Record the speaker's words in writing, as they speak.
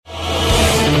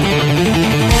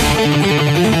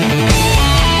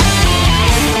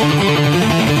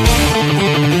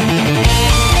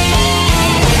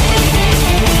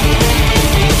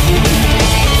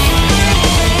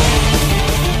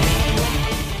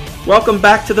Welcome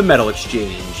back to the Metal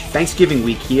Exchange. Thanksgiving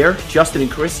week here. Justin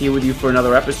and Chris here with you for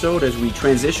another episode as we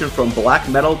transition from black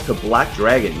metal to Black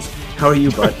Dragons. How are you,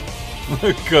 bud?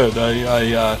 Good.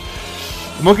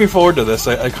 I'm looking forward to this.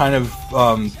 I kind of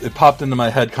it popped into my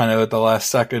head kind of at the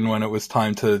last second when it was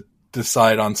time to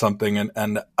decide on something,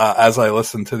 and as I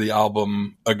listened to the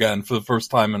album again for the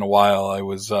first time in a while, I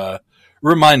was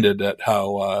reminded at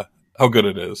how good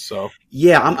it is. So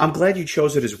yeah, I'm glad you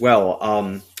chose it as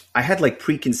well. I had like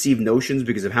preconceived notions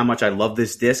because of how much I love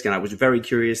this disc, and I was very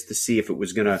curious to see if it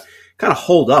was going to kind of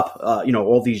hold up,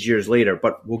 all these years later.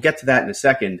 But we'll get to that in a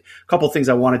second. A couple of things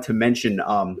I wanted to mention: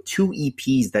 two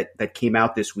EPs that came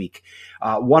out this week.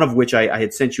 One of which I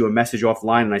had sent you a message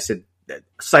offline, and I said,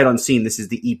 sight unseen, this is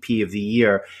the EP of the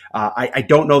year. I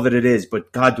don't know that it is,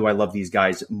 but God, do I love these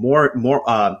guys.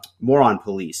 Moron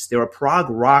Police. They're a prog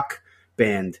rock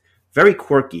band. Very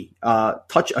quirky, a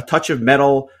touch of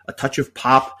metal, a touch of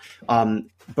pop,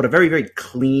 but a very, very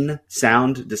clean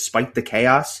sound despite the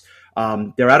chaos.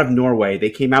 They're out of Norway.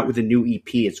 They came out with a new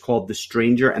EP. It's called The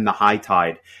Stranger and the High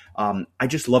Tide. I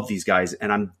just love these guys,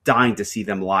 and I'm dying to see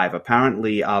them live.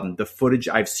 Apparently, the footage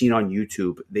I've seen on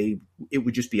YouTube, it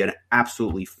would just be an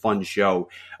absolutely fun show.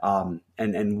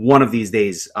 And one of these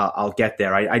days, I'll get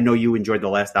there. I know you enjoyed the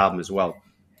last album as well.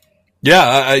 yeah,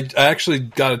 I actually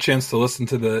got a chance to listen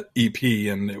to the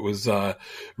EP, and it was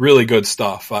really good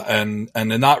stuff. And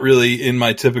not really in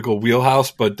my typical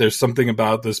wheelhouse, but there's something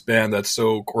about this band that's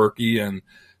so quirky and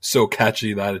so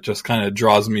catchy that it just kind of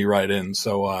draws me right in.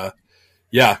 So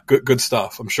yeah, good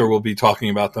stuff. I'm sure we'll be talking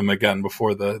about them again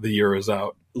before the year is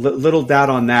out. Little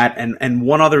doubt on that. And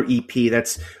one other EP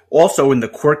that's also in the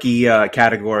quirky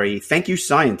category, Thank You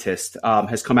Scientist,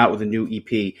 has come out with a new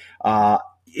EP.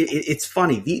 It's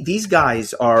funny. These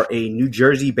guys are a New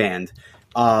Jersey band.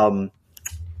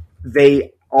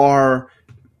 They are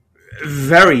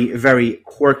very, very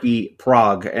quirky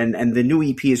prog, and the new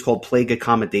EP is called Plague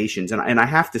Accommodations. And I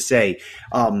have to say,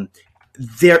 I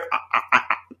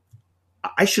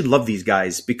should love these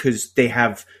guys because they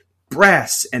have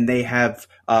brass and they have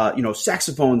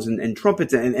saxophones and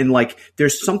trumpets and like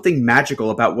there's something magical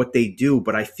about what they do.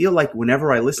 But I feel like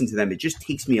whenever I listen to them, it just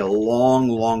takes me a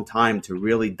long time to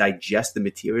really digest the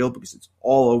material because it's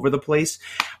all over the place.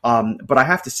 But I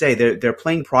have to say they're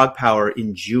playing Prog Power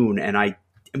in June, and I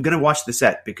am going to watch the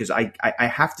set because I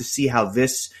have to see how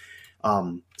this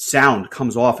sound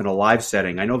comes off in a live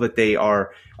setting. I know that they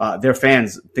are their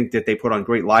fans think that they put on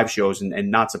great live shows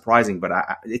and not surprising, but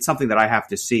it's something that I have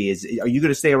to see. Are you going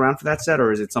to stay around for that set,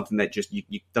 or is it something that just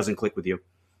doesn't click with you?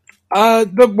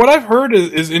 What I've heard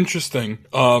is interesting.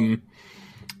 I'm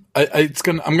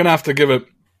gonna have to give it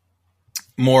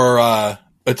more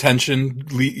attention,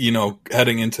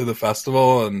 heading into the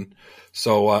festival, and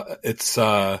so it's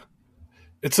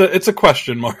a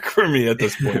question mark for me at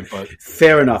this point. But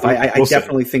fair enough. I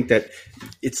definitely think that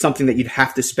it's something that you'd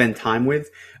have to spend time with.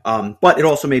 But it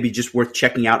also may be just worth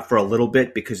checking out for a little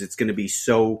bit because it's going to be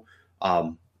so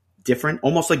different.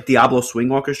 Almost like Diablo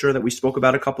Swing Orchestra that we spoke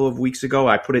about a couple of weeks ago.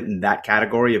 I put it in that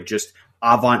category of just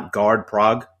avant-garde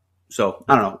prog. So,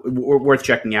 I don't know, worth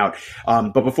checking out.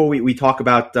 But before we talk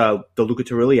about the Luca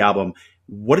Turilli album,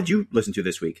 what did you listen to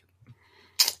this week?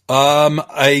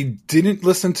 I didn't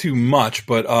listen to much,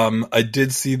 but I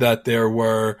did see that there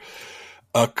were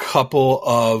a couple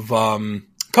of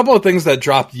things that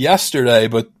dropped yesterday,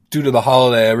 but due to the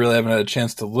holiday, I really haven't had a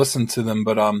chance to listen to them.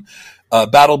 But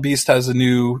Battle Beast has a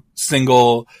new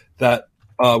single that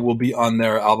will be on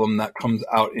their album that comes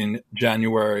out in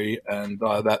January, and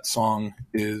that song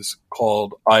is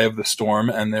called Eye of the Storm,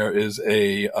 and there is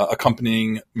a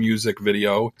accompanying music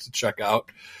video to check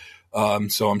out.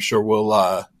 So I'm sure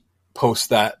we'll post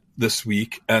that this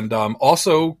week. And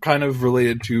also kind of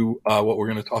related to what we're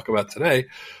going to talk about today,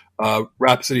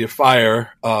 Rhapsody of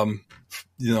Fire,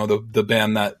 the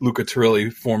band that Luca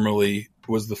Turilli formerly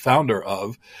was the founder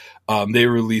of. They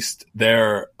released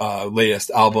their latest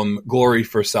album, Glory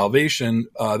for Salvation,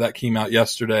 that came out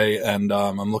yesterday, and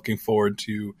I'm looking forward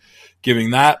to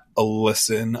giving that a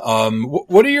listen.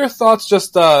 What are your thoughts?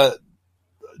 Just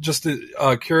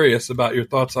curious about your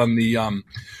thoughts on the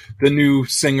new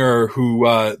singer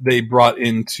who they brought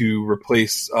in to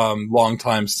replace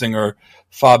longtime singer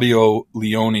Fabio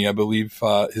Leoni. I believe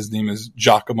his name is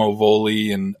Giacomo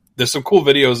Voli, and there's some cool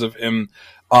videos of him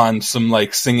on some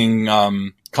like singing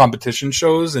competition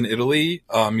shows in Italy.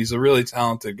 He's a really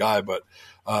talented guy, but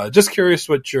just curious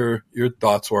what your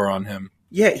thoughts were on him.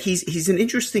 Yeah, he's an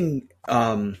interesting.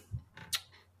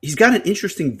 He's got an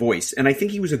interesting voice, and I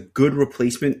think he was a good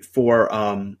replacement for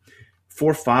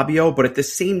Fabio. But at the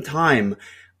same time,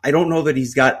 I don't know that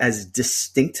he's got as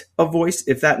distinct a voice,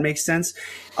 if that makes sense.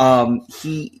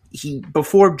 He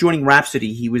before joining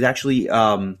Rhapsody, he was actually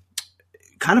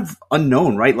kind of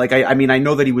unknown, right? Like, I mean, I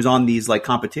know that he was on these like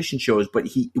competition shows, but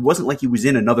it wasn't like he was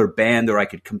in another band or I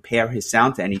could compare his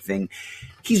sound to anything.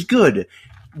 He's good.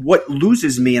 What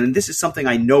loses me, and this is something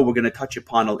I know we're going to touch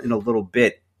upon in a little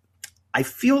bit, I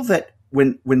feel that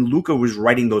when Luca was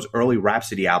writing those early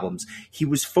Rhapsody albums, he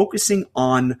was focusing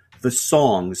on the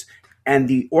songs, and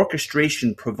the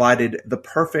orchestration provided the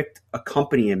perfect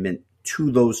accompaniment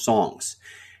to those songs.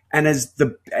 And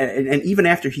and even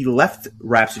after he left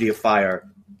Rhapsody of Fire,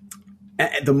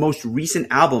 the most recent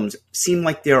albums seem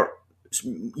like they're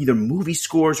either movie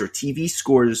scores or TV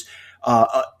scores,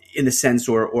 in a sense,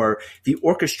 or the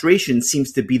orchestration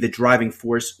seems to be the driving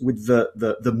force with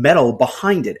the metal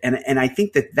behind it. And I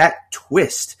think that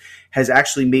twist has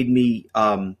actually made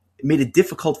it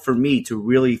difficult for me to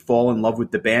really fall in love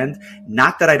with the band.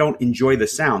 Not that I don't enjoy the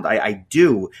sound. I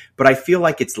do, but I feel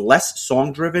like it's less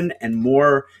song driven and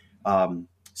more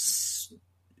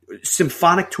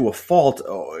symphonic to a fault,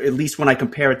 at least when I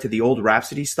compare it to the old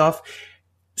Rhapsody stuff.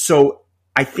 So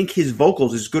I think his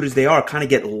vocals, as good as they are, kind of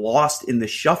get lost in the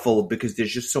shuffle because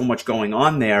there's just so much going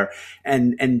on there.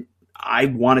 And I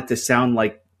want it to sound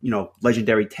like,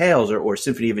 Legendary Tales or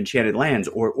Symphony of Enchanted Lands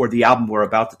or the album we're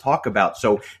about to talk about.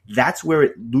 So that's where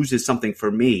it loses something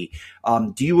for me.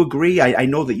 Do you agree? I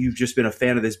know that you've just been a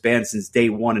fan of this band since day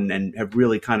one and have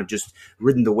really kind of just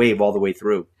ridden the wave all the way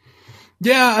through.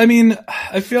 Yeah, I mean,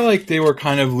 I feel like they were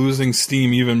kind of losing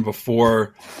steam even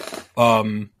before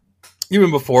Fabio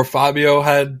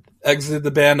had exited the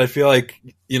band. I feel like,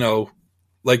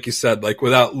 like you said, like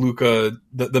without Luca,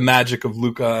 the magic of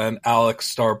Luca and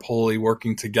Alex Starpoli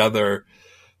working together,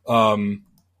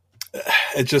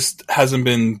 it just hasn't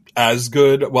been as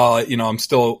good. While, I'm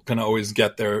still going to always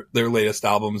get their latest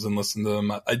albums and listen to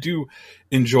them. I do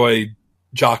enjoy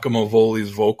Giacomo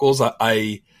Voli's vocals.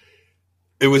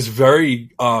 It was very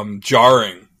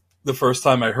jarring the first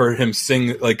time I heard him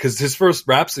sing, like, because his first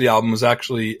Rhapsody album was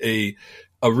actually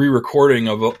a re-recording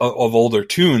of older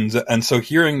tunes, and so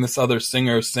hearing this other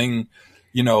singer sing,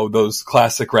 those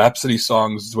classic Rhapsody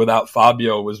songs without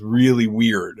Fabio was really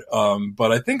weird.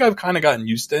 But I think I've kind of gotten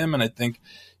used to him, and I think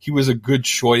he was a good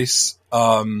choice.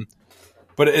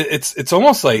 But it's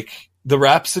almost like the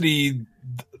Rhapsody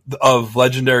of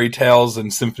Legendary Tales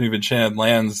and Symphony of Enchanted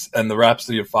Lands and the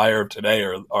Rhapsody of Fire of today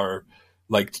are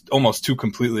like almost two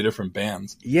completely different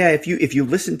bands. Yeah, if you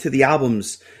listen to the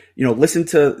albums, listen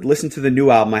to the new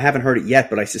album. I haven't heard it yet,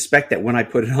 but I suspect that when I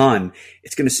put it on,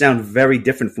 it's going to sound very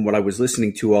different from what I was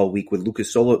listening to all week with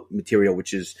Luca's solo material,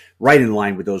 which is right in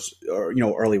line with those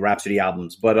early Rhapsody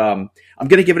albums. But I'm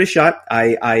going to give it a shot.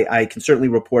 I can certainly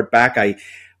report back. I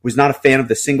was not a fan of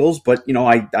the singles, but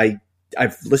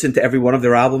I've listened to every one of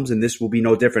their albums, and this will be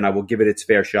no different. I will give it its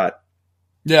fair shot.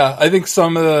 Yeah, I think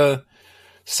some of the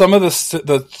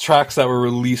tracks that were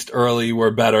released early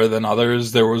were better than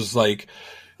others. There was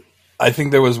I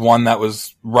think there was one that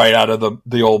was right out of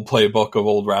the old playbook of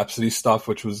old Rhapsody stuff,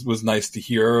 which was nice to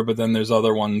hear. But then there's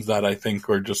other ones that I think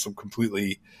are just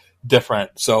completely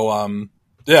different. So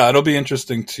yeah, it'll be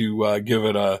interesting to give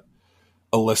it a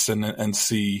listen and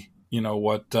see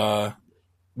what the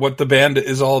band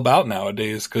is all about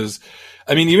nowadays. Because,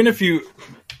 I mean, even if you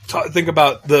think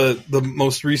about the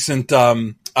most recent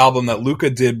album that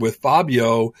Luca did with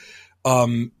Fabio,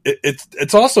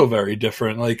 it's also very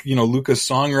different. Like, Luca's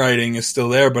songwriting is still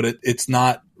there, but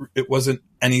it wasn't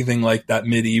anything like that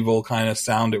medieval kind of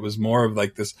sound. It was more of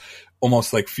like this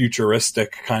almost like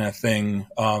futuristic kind of thing.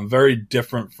 Very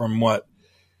different from what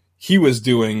he was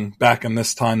doing back in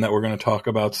this time that we're going to talk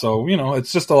about. So,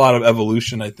 it's just a lot of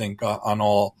evolution, I think, on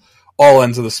all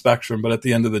ends of the spectrum. But at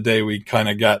the end of the day, we kind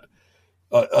of got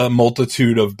a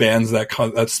multitude of bands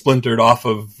that splintered off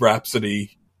of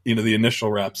Rhapsody, the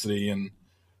initial Rhapsody, and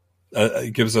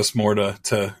it gives us more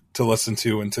to listen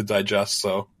to and to digest.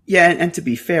 So yeah, and to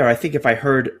be fair, I think if I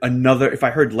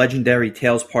heard Legendary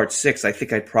Tales Part 6, I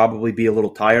think I'd probably be a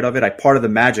little tired of it. Part of the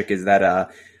magic is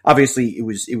that obviously it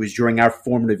was during our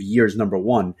formative years, number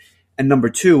one, and number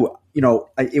two,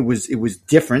 it was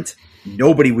different.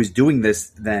 Nobody was doing this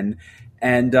then.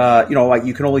 And,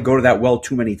 you can only go to that well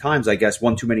too many times, I guess,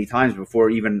 one too many times before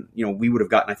even, we would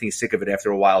have gotten, I think, sick of it after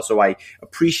a while. So I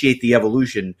appreciate the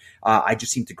evolution. I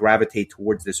just seem to gravitate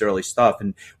towards this early stuff.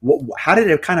 And how did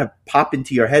it kind of pop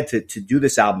into your head to do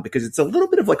this album? Because it's a little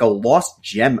bit of like a lost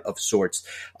gem of sorts.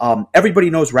 Everybody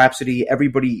knows Rhapsody.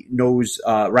 Everybody knows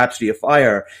Rhapsody of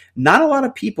Fire. Not a lot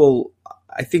of people,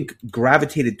 I think,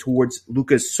 gravitated towards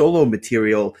Luca's solo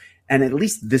material. And at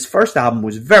least this first album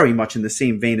was very much in the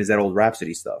same vein as that old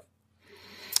Rhapsody stuff.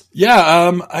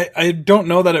 Yeah, I don't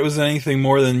know that it was anything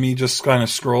more than me just kind of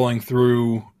scrolling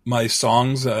through my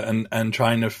songs and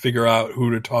trying to figure out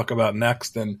who to talk about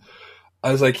next. And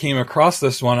as I came across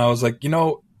this one, I was like,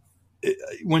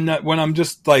 when I'm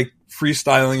just like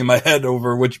freestyling in my head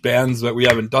over which bands that we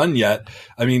haven't done yet,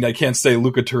 I mean, I can't say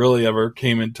Luca Turilli ever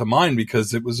came into mind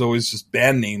because it was always just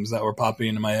band names that were popping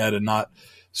into my head and not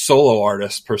solo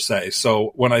artists per se.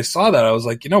 So when I saw that, I was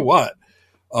like, you know what?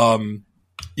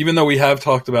 Even though we have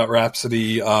talked about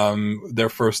Rhapsody, their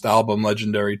first album,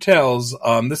 Legendary Tales,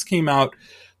 this came out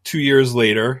 2 years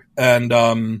later. And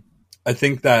I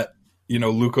think that,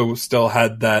 Luca still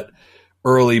had that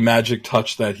early magic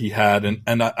touch that he had.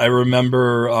 And I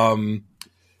remember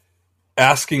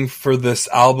asking for this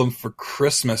album for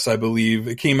Christmas, I believe.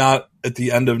 It came out at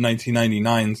the end of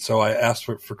 1999, so I asked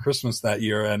for it for Christmas that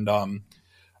year. And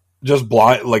just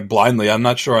blindly, I'm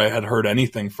not sure I had heard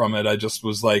anything from it. I just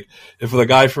was like, if a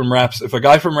guy from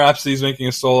Rhapsody is making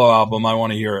a solo album, I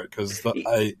want to hear it, because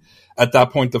at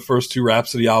that point the first two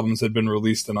Rhapsody albums had been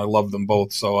released and I loved them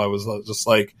both. So I was just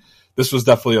like, this was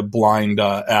definitely a blind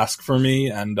ask for me.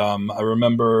 And I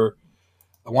remember,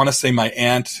 I want to say my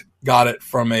aunt got it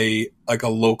from a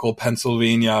local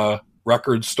Pennsylvania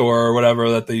record store or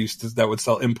whatever that would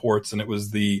sell imports, and it was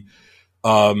the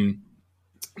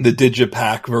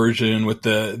digipack version with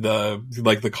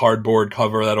the cardboard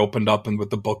cover that opened up and with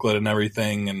the booklet and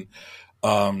everything. And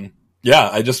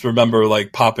I just remember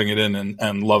like popping it in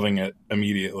and loving it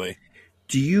immediately.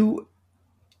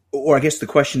 Or I guess the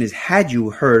question is, had you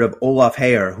heard of Olaf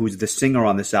Heyer, who's the singer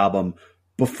on this album,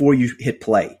 before you hit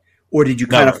play? Or did you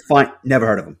never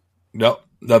heard of him? No,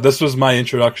 this was my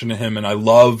introduction to him, and I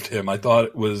loved him. I thought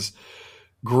it was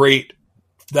great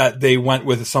that they went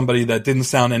with somebody that didn't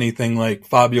sound anything like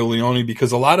Fabio Leone,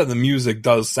 because a lot of the music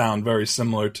does sound very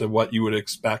similar to what you would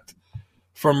expect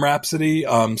from Rhapsody.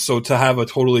 So to have a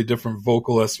totally different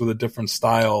vocalist with a different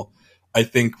style, I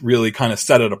think really kind of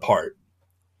set it apart.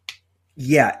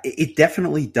 Yeah, it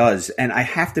definitely does. And I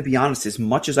have to be honest, as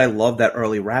much as I love that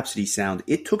early Rhapsody sound,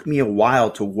 it took me a while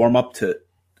to warm up to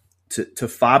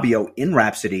Fabio in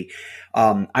Rhapsody.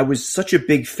 I was such a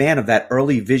big fan of that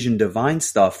early Vision Divine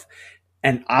stuff.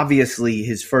 And obviously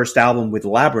his first album with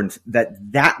Labyrinth,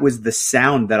 that was the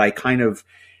sound that I kind of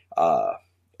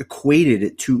equated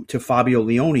it to Fabio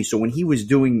Leone. So when he was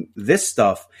doing this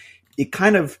stuff,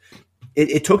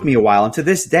 it took me a while. And to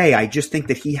this day, I just think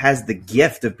that he has the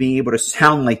gift of being able to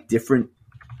sound like different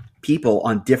people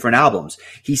on different albums.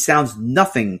 He sounds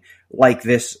nothing like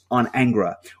this on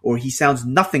Angra, or he sounds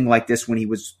nothing like this when he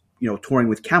was, touring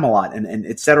with Camelot, and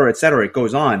et cetera, et cetera. It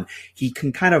goes on. He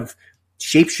can kind of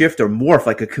shapeshift or morph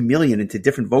like a chameleon into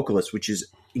different vocalists, which is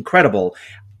incredible.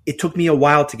 It took me a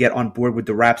while to get on board with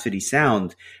the Rhapsody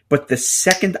sound, but the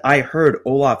second I heard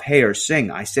Olaf Heyer sing,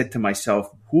 I said to myself,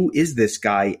 who is this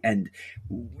guy? And,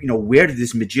 where did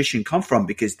this magician come from?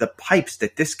 Because the pipes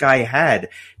that this guy had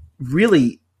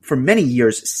really, for many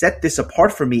years, set this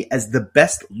apart for me as the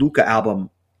best Luca album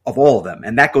of all of them.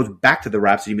 And that goes back to the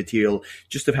Rhapsody material,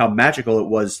 just of how magical it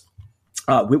was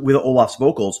with Olaf's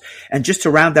vocals. And just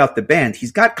to round out the band,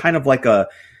 he's got kind of like an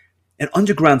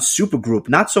underground supergroup,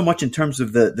 not so much in terms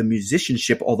of the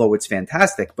musicianship, although it's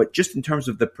fantastic, but just in terms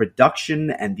of the production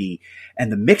and the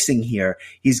mixing here.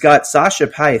 He's got Sasha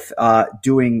Paith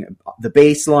doing the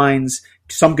bass lines,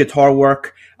 some guitar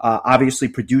work, obviously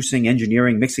producing,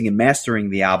 engineering, mixing, and mastering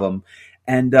the album.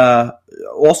 And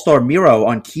All-Star Miro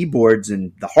on keyboards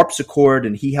and the harpsichord,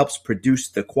 and he helps produce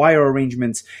the choir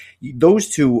arrangements. Those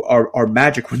two are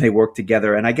magic when they work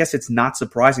together, and I guess it's not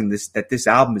surprising that this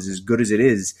album is as good as it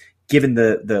is, given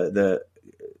the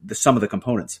sum of the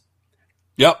components.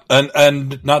 Yep,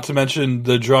 and not to mention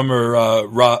the drummer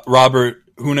Robert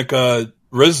Hunica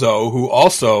Rizzo, who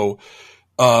also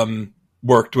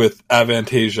worked with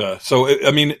Avantasia. So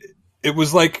it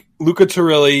was like Luca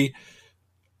Turilli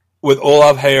with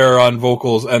Olaf Heyer on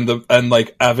vocals and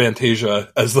like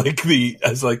Avantasia as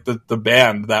the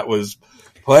band that was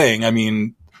playing.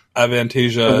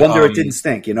 Avantasia. No wonder it didn't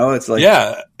stink, It's like,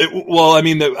 yeah. The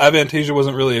Avantasia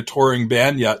wasn't really a touring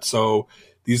band yet, so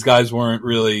these guys weren't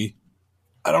really.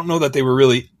 I don't know that they were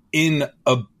really in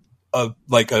a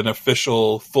like an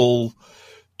official full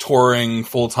touring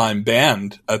full-time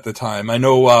band at the time. I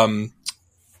know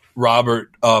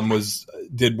Robert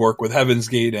did work with Heaven's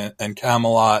Gate and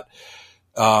Camelot.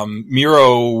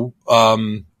 Miro,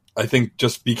 I think,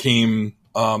 just became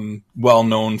well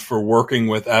known for working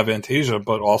with Avantasia,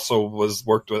 but also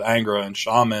worked with Angra and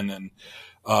Shaman and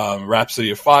Rhapsody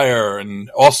of Fire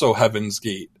and also Heaven's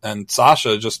Gate. And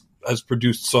Sasha just has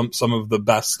produced some of the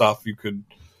best stuff you could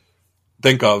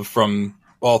think of from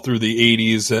all through the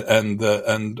 80s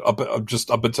and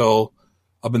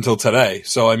up until today.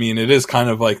 So I mean, it is kind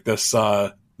of like this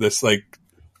like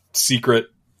secret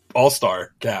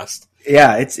all-star cast.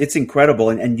 Yeah, it's incredible.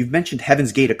 And you've mentioned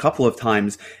Heaven's Gate a couple of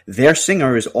times. Their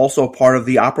singer is also part of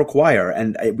the opera choir.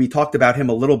 And we talked about him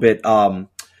a little bit.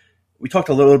 We talked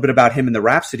a little bit about him in the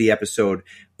Rhapsody episode.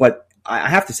 But I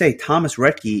have to say, Thomas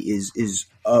Retke is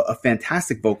a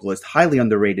fantastic vocalist, highly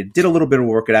underrated, did a little bit of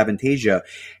work at Avantasia.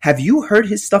 Have you heard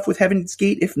his stuff with Heaven's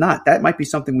Gate? If not, that might be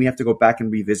something we have to go back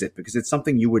and revisit because it's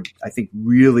something you would, I think,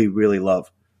 really, really love.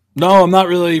 No, I'm not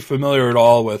really familiar at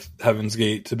all with Heaven's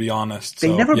Gate, to be honest.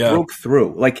 They never broke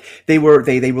through. Like they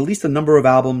released a number of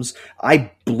albums.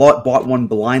 I bought one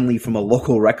blindly from a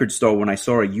local record store when I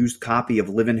saw a used copy of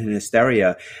Livin' in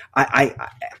Hysteria.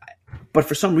 But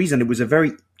for some reason, it was a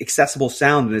very accessible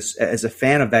sound. And as a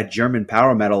fan of that German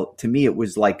power metal, to me, it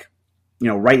was like,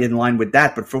 right in line with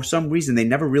that. But for some reason, they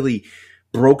never really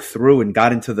broke through and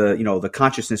got into the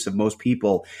consciousness of most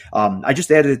people. I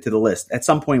just added it to the list. At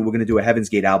some point, we're going to do a Heaven's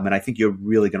Gate album, and I think you're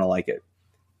really going to like it.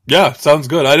 Yeah, sounds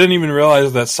good. I didn't even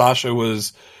realize that Sasha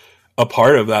was a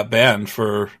part of that band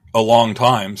for a long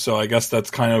time. So I guess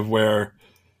that's kind of where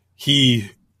he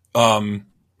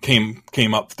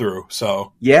came up through.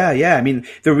 So yeah. I mean,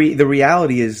 the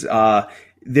reality is,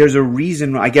 there's a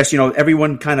reason, I guess,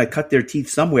 everyone kind of cut their teeth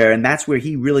somewhere, and that's where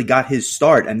he really got his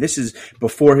start. And this is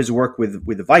before his work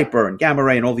with Viper and Gamma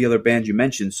Ray and all the other bands you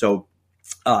mentioned. So,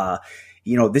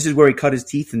 this is where he cut his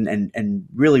teeth and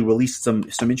really released some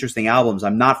interesting albums.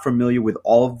 I'm not familiar with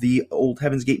all of the old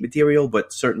Heaven's Gate material,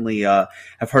 but certainly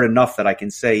I've heard enough that I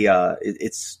can say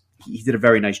he did a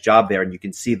very nice job there, and you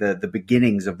can see the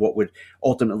beginnings of what would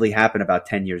ultimately happen about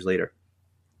 10 years later.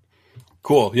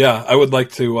 Cool. Yeah, I would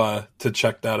like to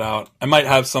check that out. I might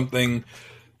have something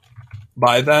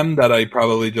by them that I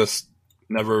probably just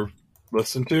never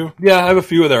listened to. Yeah, I have a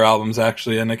few of their albums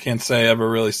actually, and I can't say I ever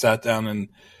really sat down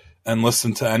and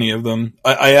listened to any of them.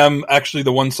 I am actually,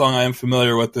 the one song I am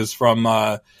familiar with is from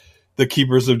the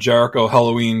Keepers of Jericho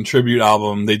Halloween tribute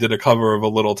album. They did a cover of A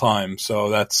Little Time, so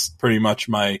that's pretty much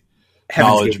my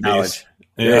knowledge base.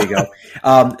 There you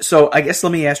go. So I guess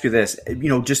let me ask you this,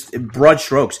 just broad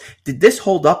strokes. Did this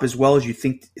hold up as well as you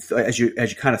think, as you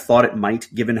kind of thought it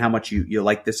might, given how much you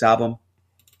liked this album?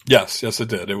 Yes, it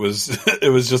did. It was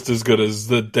just as good as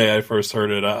the day I first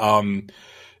heard it.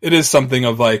 It is something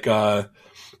of like a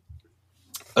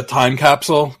time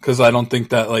capsule, because I don't think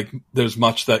that like there's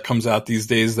much that comes out these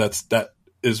days that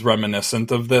is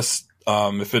reminiscent of this.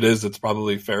 If it is, it's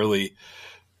probably fairly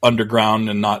underground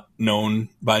and not known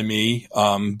by me.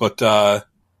 I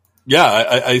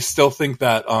still think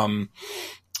that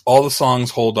all the songs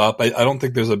hold up. I don't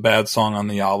think there's a bad song on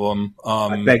the album.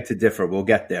 I beg to differ. We'll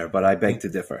get there, but I beg to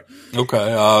differ.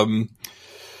 Okay.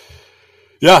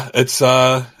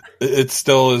 It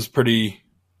still is pretty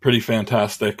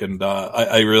fantastic, and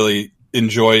I really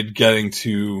enjoyed getting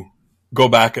to go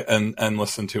back and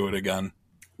listen to it again.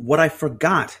 What I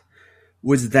forgot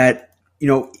was that,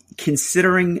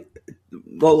 considering,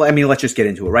 well, I mean, let's just get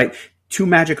into it, right? Two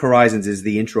Magic Horizons is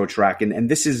the intro track, and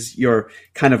this is your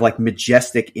kind of like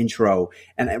majestic intro.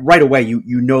 And right away,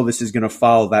 you know this is going to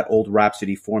follow that old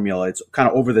Rhapsody formula. It's kind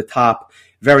of over the top,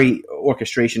 very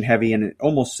orchestration heavy, and it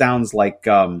almost sounds like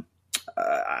I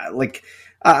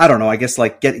don't know. I guess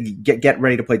like get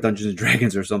ready to play Dungeons and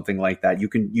Dragons or something like that. You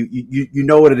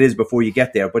know what it is before you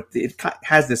get there, but it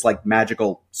has this like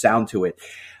magical sound to it.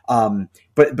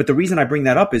 But the reason I bring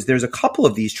that up is there's a couple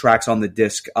of these tracks on the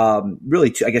disc,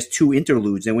 really two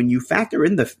interludes. And when you factor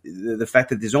in the fact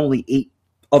that there's only 8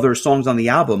 other songs on the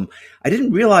album, I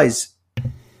didn't realize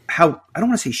how, I don't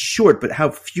want to say short, but how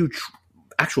few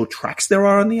actual tracks there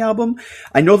are on the album.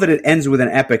 I know that it ends with an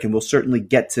epic, and we'll certainly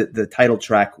get to the title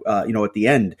track, at the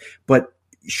end. But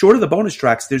short of the bonus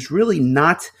tracks, there's really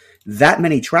not that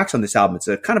many tracks on this album. It's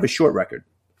a kind of a short record.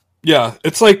 Yeah,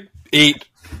 it's like 8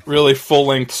 really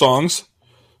full-length songs.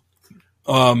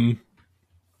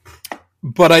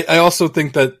 But I also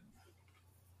think that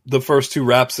the first 2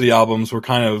 Rhapsody albums were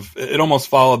kind of, it almost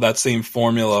followed that same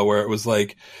formula where it was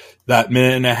like that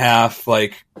minute and a half,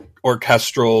 like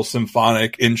orchestral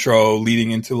symphonic intro leading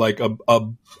into like a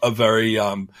very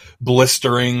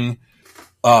blistering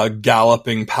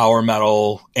galloping power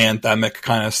metal anthemic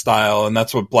kind of style, and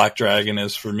that's what Black Dragon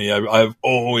is for me. I've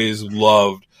always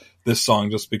loved this song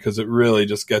just because it really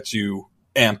just gets you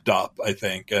amped up, I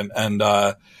think, and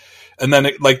then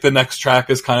it, like the next track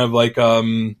is kind of like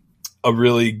a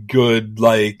really good,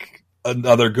 like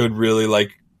another good, really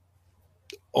like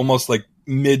almost like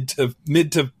mid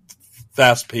to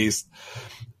fast paced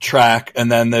track, and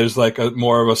then there's like a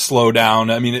more of a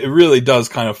slowdown. I mean, it really does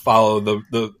kind of follow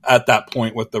the at that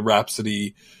point what the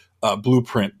Rhapsody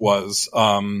blueprint was.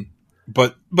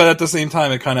 But at the same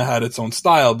time, it kind of had its own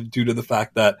style due to the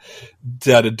fact that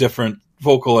it had a different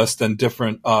vocalist and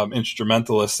different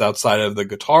instrumentalists outside of the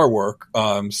guitar work.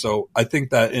 So I think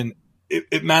that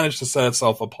it managed to set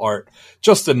itself apart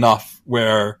just enough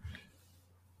where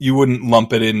you wouldn't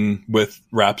lump it in with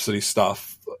Rhapsody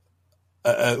stuff,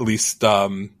 at least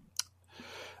right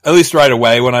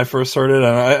away when I first heard it.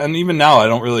 And even now,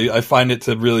 I find it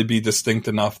to really be distinct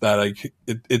enough that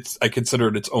I consider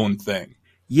it its own thing.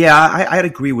 Yeah, I'd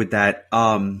agree with that.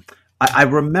 I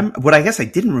remember what I guess I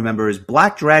didn't remember is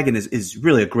Black Dragon is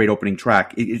really a great opening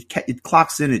track. It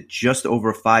clocks in at just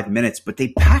over 5 minutes, but they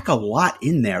pack a lot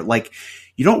in there. Like,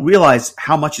 you don't realize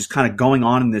how much is kind of going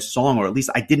on in this song, or at least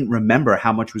I didn't remember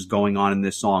how much was going on in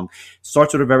this song. It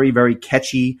starts with a very, very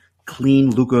catchy,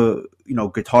 clean Luca,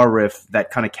 guitar riff that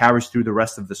kind of carries through the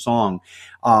rest of the song.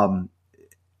 Of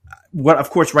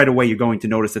course, right away you're going to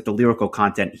notice that the lyrical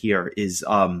content here is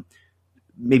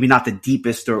maybe not the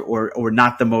deepest or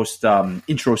not the most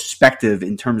introspective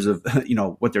in terms of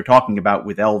what they're talking about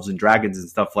with elves and dragons and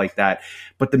stuff like that.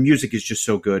 But the music is just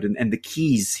so good, and the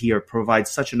keys here provide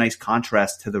such a nice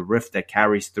contrast to the riff that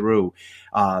carries through.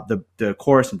 The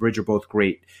chorus and bridge are both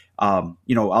great.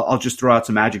 I'll just throw out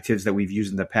some adjectives that we've used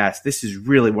in the past. This is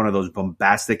really one of those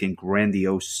bombastic and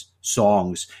grandiose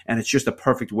songs, and it's just a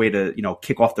perfect way to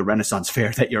kick off the Renaissance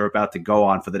fair that you're about to go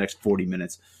on for the next 40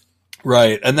 minutes.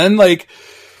 Right. And then like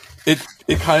it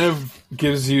kind of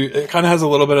has a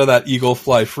little bit of that Eagle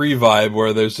Fly Free vibe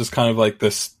where there's just kind of like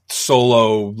this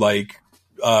solo, like,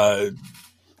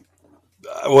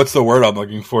 what's the word I'm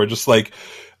looking for? Just like,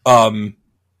 the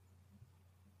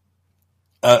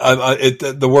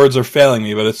words are failing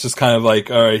me, but it's just kind of like,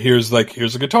 all right, here's a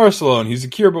guitar solo and here's a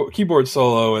keyboard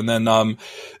solo. And then,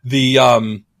 this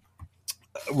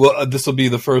will be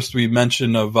the first we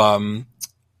mention of, and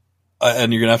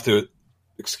you're going to have to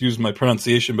excuse my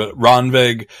pronunciation, but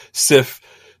Ranveig Sif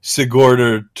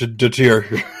Sigurder Datir.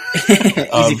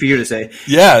 Easy for you to say.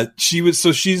 Yeah,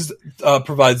 she's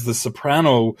provides the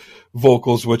soprano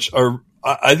vocals, which are,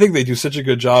 I think they do such a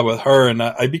good job with her. And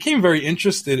I became very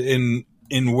interested in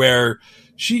where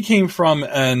she came from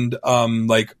and,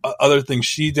 like other things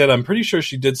she did. I'm pretty sure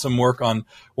she did some work on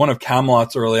one of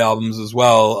Camelot's early albums as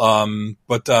well.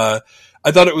 But I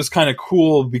thought it was kind of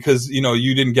cool because,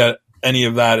 you didn't get any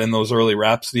of that in those early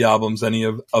Rhapsody albums, any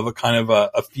of a kind of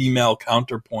a female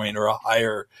counterpoint or a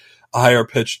higher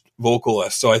pitched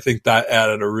vocalist. So I think that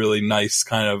added a really nice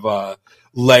kind of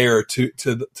layer to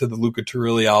the Luca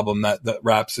Turilli album that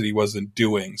Rhapsody wasn't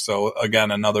doing. So again,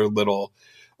 another little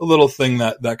thing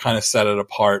that kind of set it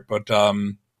apart. But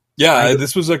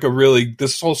this was like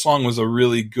this whole song was a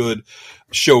really good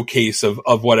showcase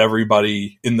of what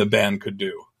everybody in the band could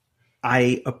do.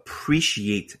 I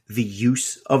appreciate the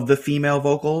use of the female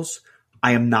vocals.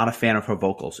 I am not a fan of her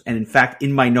vocals. And in fact,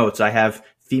 in my notes, I have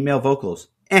female vocals.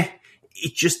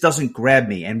 It just doesn't grab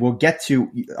me. And we'll get to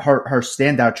her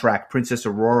standout track, Princess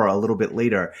Aurora, a little bit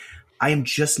later. I am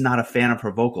just not a fan of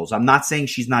her vocals. I'm not saying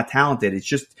she's not talented. It's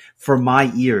just for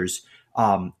my ears,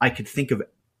 I could think of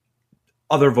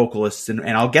other vocalists, and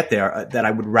I'll get there, that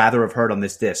I would rather have heard on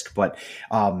this disc. But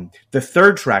the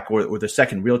third track, or the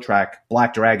second real track,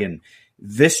 Black Dragon,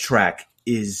 this track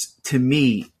is, to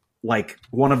me, like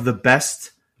one of the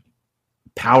best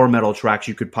power metal tracks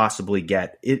you could possibly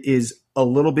get. It is a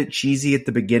little bit cheesy at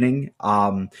the beginning,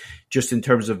 just in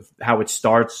terms of how it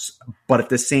starts. But at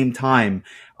the same time,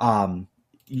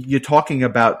 you're talking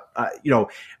about,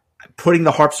 putting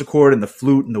the harpsichord and the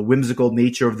flute and the whimsical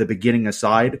nature of the beginning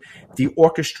aside, the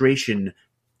orchestration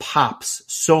pops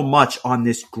so much on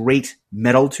this great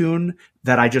metal tune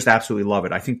that I just absolutely love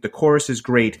it. I think the chorus is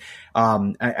great.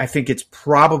 I think it's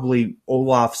probably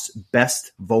Olaf's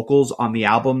best vocals on the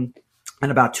album.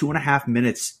 And about 2.5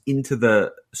 minutes into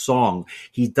the song,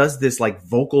 he does this like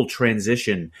vocal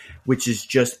transition, which is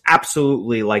just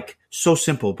absolutely like so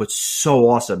simple, but so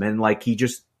awesome. And like, he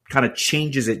just kind of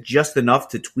changes it just enough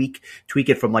to tweak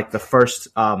it from like the first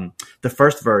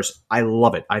verse. I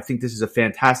love it. I think this is a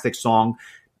fantastic song.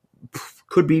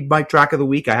 Could be my track of the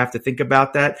week. I have to think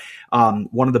about that.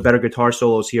 One of the better guitar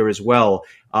solos here as well.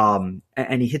 And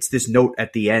he hits this note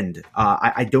at the end.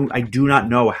 I do not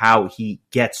know how he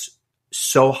gets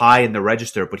so high in the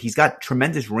register, but he's got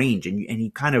tremendous range, and he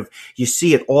kind of, you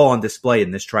see it all on display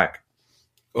in this track.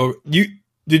 Oh,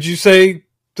 did you say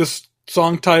this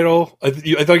song title? I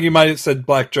thought you might have said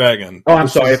Black Dragon. Oh, I'm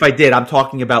sorry if I did. I'm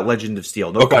talking about Legend of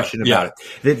Steel. No question about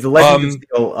it. The Legend of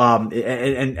Steel,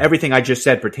 and everything I just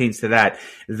said pertains to that.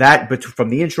 But from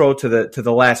the intro to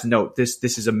the last note, this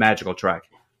is a magical track.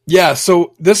 Yeah.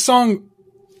 So this song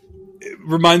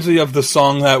reminds me of the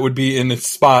song that would be in its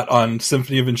spot on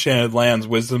Symphony of Enchanted Lands,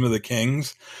 Wisdom of the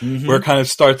Kings, where it kind of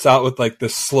starts out with like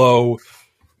this slow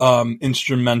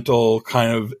instrumental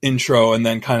kind of intro, and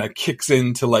then kind of kicks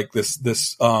into like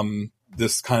this kind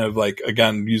of like,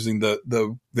 again, using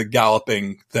the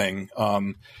galloping thing.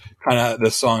 Kind of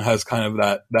this song has kind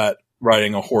of that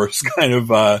riding a horse kind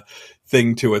of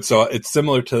thing to it, so it's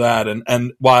similar to that.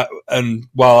 And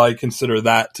while I consider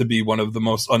that to be one of the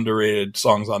most underrated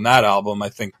songs on that album, I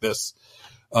think this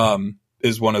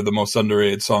is one of the most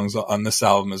underrated songs on this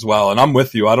album as well. And I'm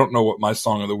with you. I don't know what my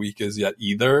song of the week is yet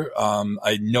either.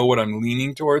 I know what I'm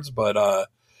leaning towards, but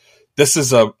this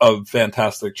is a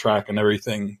fantastic track, and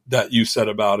everything that you said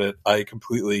about it, I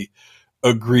completely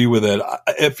agree with it.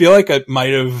 I feel like I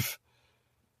might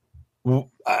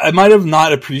have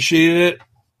not appreciated it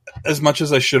as much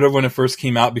as I should have when it first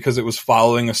came out, because it was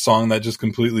following a song that just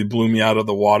completely blew me out of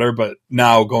the water. But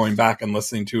now going back and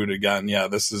listening to it again, yeah,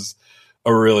 this is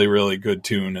a really, really good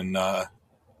tune. And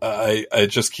it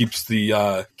just keeps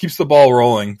the ball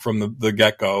rolling from the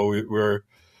get-go. We're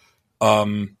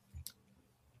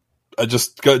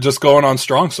just going on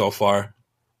strong so far.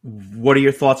 What are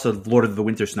your thoughts of Lord of the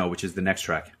Winter Snow, which is the next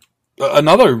track? I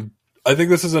think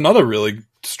this is another really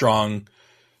strong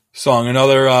song.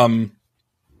 Another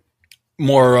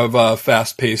more of a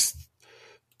fast-paced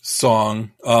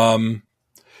song.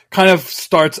 Kind of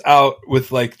starts out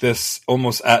with like this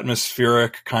almost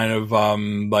atmospheric kind of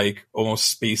like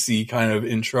almost spacey kind of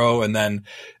intro, and then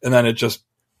it just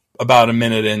about a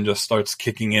minute in just starts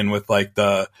kicking in with like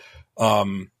the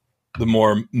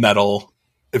more metal,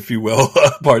 if you will,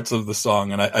 parts of the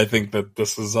song. And I think that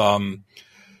this is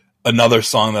another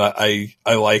song that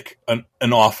I like an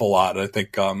awful lot. I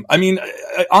think,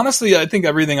 honestly, I think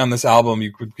everything on this album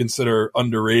you could consider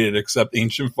underrated except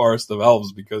Ancient Forest of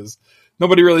Elves, because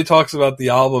nobody really talks about the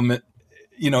album,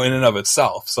 in and of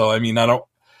itself. So, I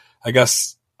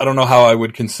don't know how I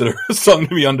would consider a song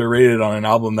to be underrated on an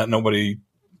album that nobody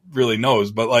really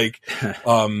knows, but like,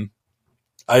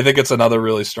 I think it's another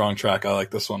really strong track. I like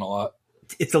this one a lot.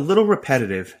 It's a little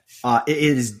repetitive. It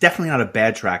is definitely not a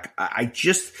bad track.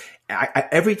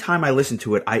 Every time I listen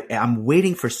to it, I'm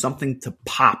waiting for something to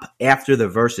pop after the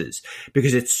verses,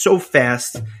 because it's so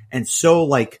fast and so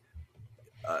like,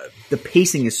 the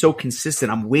pacing is so consistent.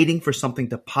 I'm waiting for something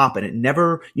to pop, and you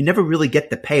never really get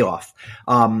the payoff,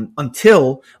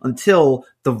 until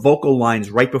the vocal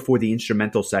lines right before the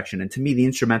instrumental section. And to me, the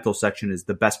instrumental section is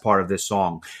the best part of this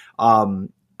song.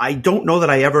 I don't know that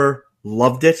I ever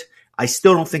loved it. I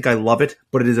still don't think I love it,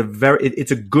 but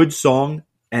it's a good song.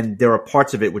 And there are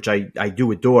parts of it which I do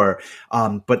adore.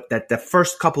 But the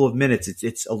first couple of minutes,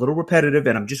 it's a little repetitive,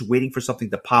 and I'm just waiting for something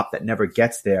to pop that never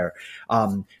gets there.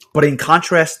 But in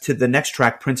contrast to the next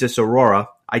track, Princess Aurora,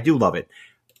 I do love it.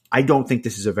 I don't think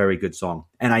this is a very good song.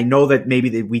 And I know that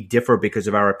maybe we differ because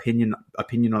of our opinion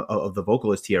of the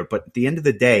vocalist here. But at the end of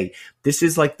the day, this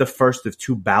is like the first of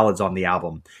two ballads on the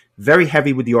album. Very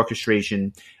heavy with the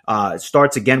orchestration. It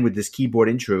starts again with this keyboard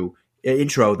intro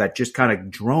that just kind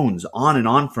of drones on and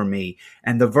on for me.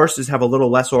 And the verses have a little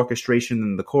less orchestration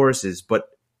than the choruses, but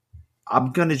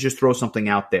I'm going to just throw something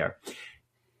out there.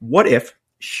 What if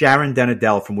Sharon Den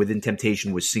Adele from Within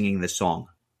Temptation was singing this song?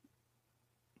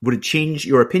 Would it change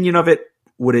your opinion of it?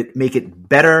 Would it make it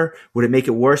better? Would it make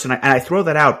it worse? And I throw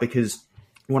that out because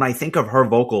when I think of her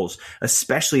vocals,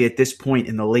 especially at this point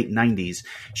in the late 90s,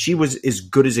 she was as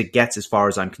good as it gets as far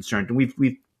as I'm concerned. And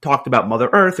we've talked about Mother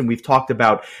Earth, and we've talked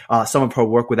about some of her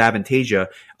work with Avantasia.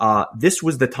 This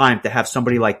was the time to have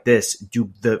somebody like this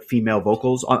do the female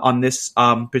vocals on this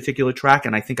particular track,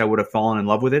 and I think I would have fallen in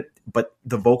love with it. But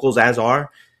the vocals as are,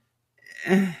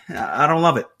 I don't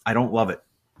love it. I don't love it.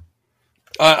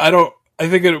 I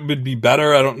think it would be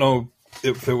better. I don't know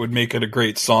if it would make it a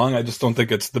great song. I just don't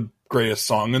think it's the greatest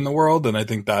song in the world, and I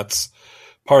think that's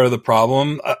part of the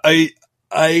problem. I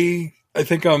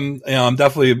think I'm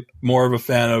definitely more of a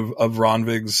fan of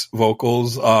Ronvig's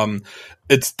vocals.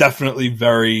 It's definitely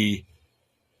very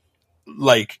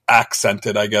like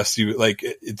accented, I guess you like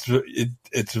it's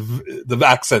the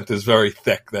accent is very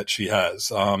thick that she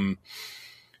has.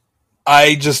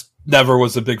 I just never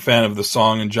was a big fan of the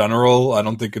song in general. I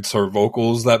don't think it's her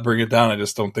vocals that bring it down. I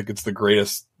just don't think it's the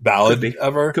greatest ballad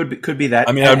ever. Could be that.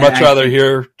 I mean, I'd much rather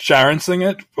hear Sharon sing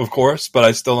it, of course, but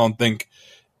I still don't think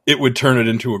it would turn it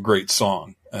into a great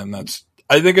song. And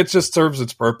I think it just serves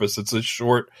its purpose. It's a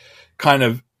short kind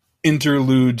of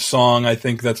interlude song, I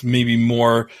think that's maybe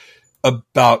more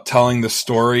about telling the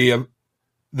story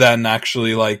than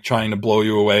actually like trying to blow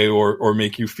you away or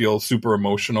make you feel super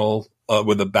emotional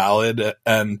with a ballad.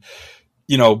 And,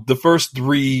 you know, the first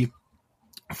 3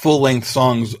 full-length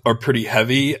songs are pretty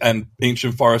heavy, and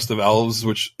Ancient Forest of Elves,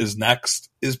 which is next,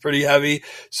 is pretty heavy.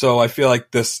 So I feel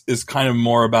like this is kind of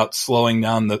more about slowing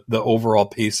down the overall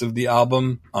pace of the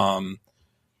album.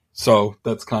 So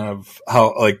that's kind of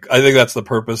how, like, I think that's the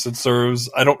purpose it serves.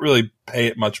 I don't really pay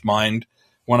it much mind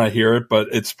when I hear it, but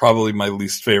it's probably my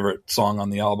least favorite song on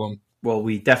the album. Well,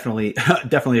 we definitely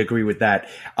agree with that.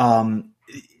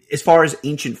 As far as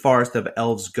Ancient Forest of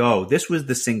Elves go, this was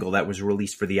the single that was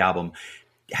released for the album.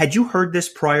 Had you heard this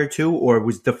prior to, or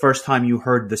was the first time you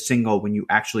heard the single when you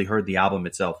actually heard the album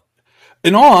itself?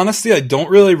 In all honesty, I don't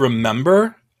really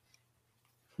remember,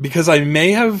 because I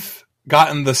may have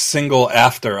gotten the single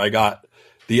after I got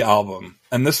the album.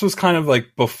 And this was kind of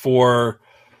like before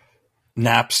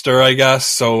Napster, I guess.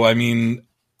 So, I mean,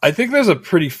 I think there's a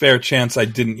pretty fair chance I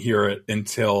didn't hear it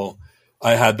until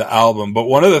I had the album. But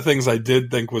one of the things I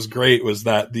did think was great was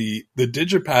that the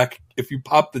Digipack, if you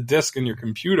pop the disc in your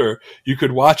computer, you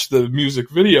could watch the music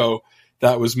video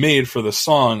that was made for the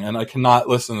song. And I cannot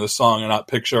listen to the song and not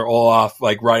picture Olaf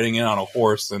like riding in on a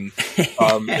horse. And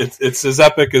it's as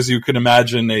epic as you could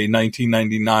imagine a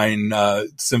 1999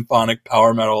 symphonic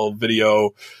power metal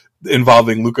video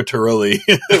involving Luca Turilli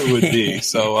would be.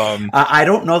 So I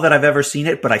don't know that I've ever seen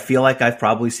it, but I feel like I've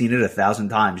probably seen it 1,000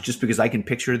 times just because I can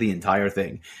picture the entire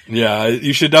thing. Yeah,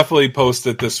 you should definitely post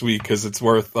it this week, because it's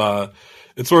worth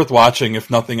watching,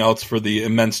 if nothing else, for the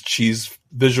immense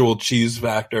visual cheese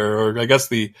factor, or I guess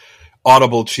the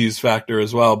audible cheese factor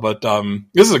as well. But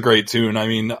this is a great tune. I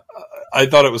mean, I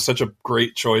thought it was such a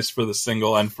great choice for the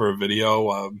single and for a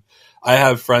video. I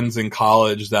have friends in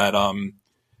college that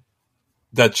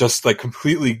just like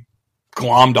completely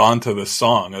glommed onto this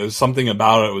song. There was something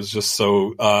about it was just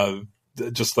so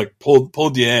just like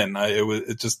pulled you in.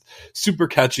 It's just super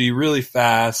catchy, really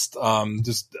fast.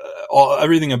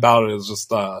 Everything about it is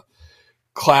just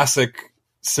classic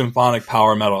symphonic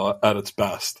power metal at its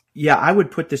best. Yeah, I would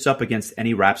put this up against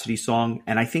any Rhapsody song,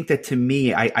 and I think that, to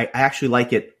me, I actually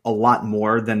like it a lot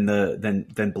more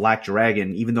than Black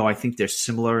Dragon, even though I think they're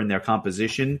similar in their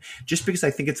composition, just because I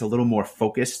think it's a little more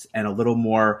focused and a little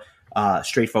more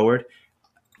straightforward.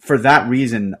 For that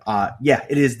reason, yeah,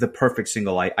 it is the perfect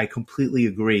single. I completely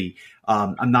agree.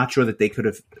 I'm not sure that they could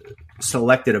have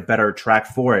selected a better track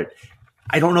for it.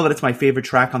 I don't know that it's my favorite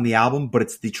track on the album, but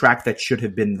it's the track that should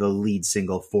have been the lead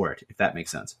single for it, if that makes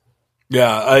sense. Yeah,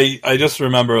 I just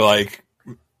remember like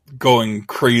going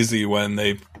crazy when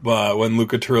when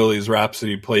Luca Turilli's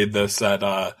Rhapsody played this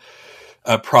at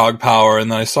Prague Power,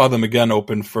 and then I saw them again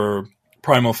open for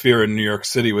Primal Fear in New York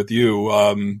City with you.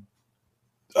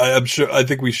 I'm sure. I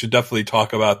think we should definitely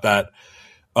talk about that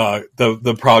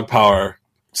the Prague Power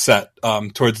set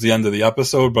towards the end of the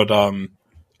episode. But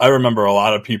I remember a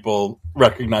lot of people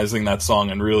recognizing that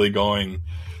song and really going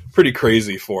pretty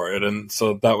crazy for it, and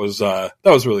so that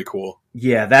was really cool.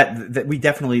 Yeah, that we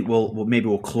definitely will. Maybe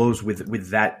we'll close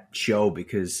with that show,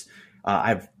 because I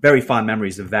have very fond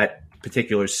memories of that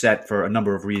particular set for a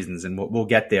number of reasons, and we'll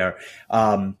get there.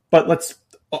 But let's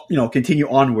continue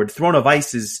onward. Throne of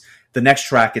Ice is the next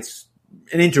track. It's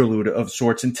an interlude of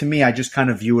sorts, and to me, I just kind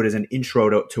of view it as an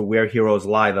intro to Where Heroes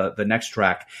Lie, the next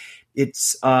track.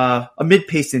 It's a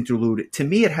mid-paced interlude. To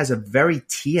me, it has a very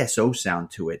TSO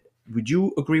sound to it. Would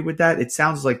you agree with that? It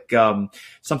sounds like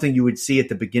something you would see at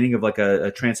the beginning of like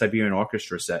a Trans-Siberian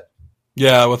Orchestra set.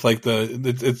 Yeah, with like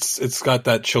it's got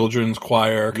that children's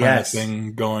choir kind Yes. of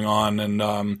thing going on,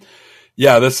 and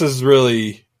yeah, this is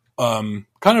really kind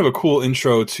of a cool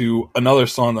intro to another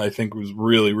song that I think was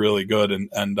really, really good,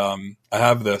 and I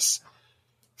have this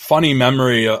funny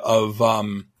memory of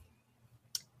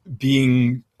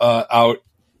being out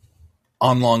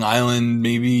on Long Island,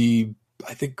 maybe.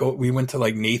 I think we went to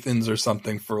like Nathan's or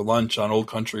something for lunch on Old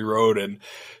Country Road, and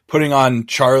putting on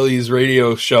Charlie's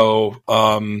radio show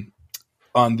on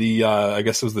the I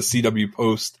guess it was the CW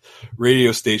Post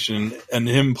radio station, and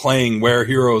him playing Where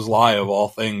Heroes Lie, of all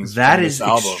things. That is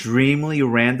extremely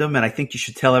random, and I think you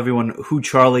should tell everyone who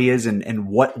Charlie is and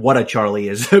what a Charlie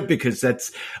is, because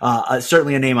that's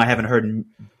certainly a name I haven't heard in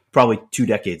probably 2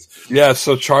 decades. Yeah,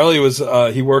 so Charlie was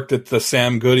he worked at the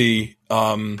Sam Goody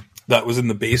that was in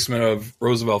the basement of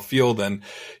Roosevelt Field, and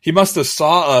he must have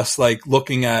saw us like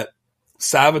looking at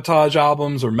Sabotage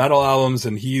albums or metal albums,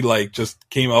 and he like just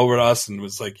came over to us and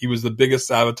was like, he was the biggest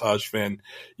Sabotage fan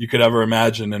you could ever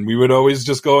imagine. And we would always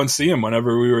just go and see him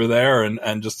whenever we were there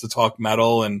and just to talk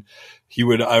metal. And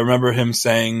I remember him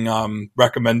saying,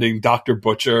 recommending Dr.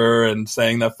 Butcher and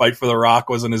saying that Fight for the Rock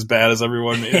wasn't as bad as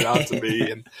everyone made it out to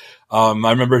be. And, I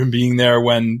remember him being there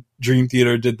when Dream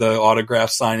Theater did the autograph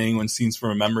signing when Scenes from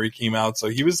a Memory came out. So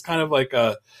he was kind of like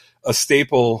a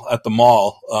staple at the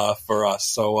mall, for us.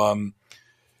 So,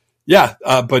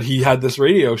 but he had this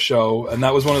radio show, and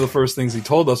that was one of the first things he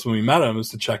told us when we met him, was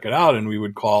to check it out, and we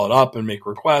would call it up and make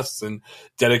requests and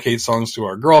dedicate songs to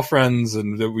our girlfriends,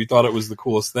 and we thought it was the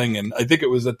coolest thing. And I think it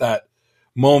was at that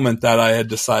moment that I had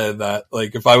decided that,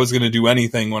 like, if I was going to do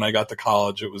anything when I got to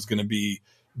college, it was going to be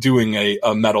doing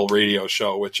a metal radio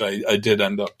show, which I did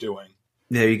end up doing.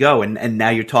 There you go. And now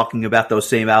you're talking about those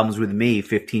same albums with me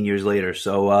 15 years later.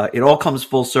 So it all comes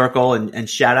full circle. And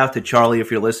shout out to Charlie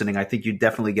if you're listening. I think you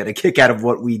definitely get a kick out of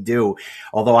what we do.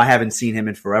 Although I haven't seen him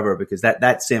in forever, because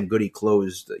that Sam Goody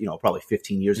closed, probably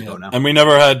 15 years ago now. And we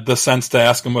never had the sense to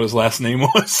ask him what his last name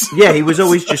was. Yeah, he was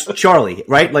always just Charlie,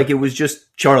 right? Like, it was just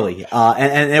Charlie.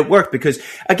 And it worked because,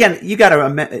 again, you got to,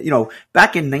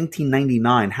 back in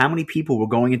 1999, how many people were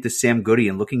going into Sam Goody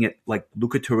and looking at like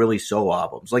Luca Turilli solo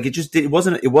albums? Like, it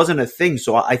wasn't a thing.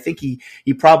 So I think he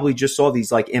probably just saw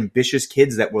these like ambitious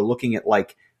kids that were looking at,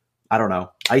 like, I don't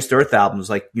know, Iced Earth albums,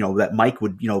 like, that Mike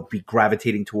would, be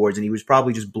gravitating towards. And he was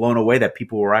probably just blown away that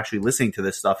people were actually listening to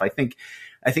this stuff. I think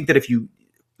that if you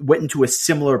went into a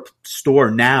similar store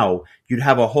now, you'd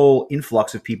have a whole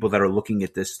influx of people that are looking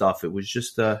at this stuff. It was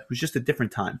just a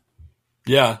different time.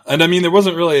 Yeah. And I mean, there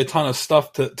wasn't really a ton of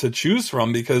stuff to choose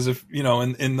from, because if,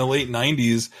 in the late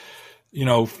 90s,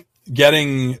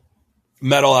 getting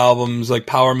metal albums, like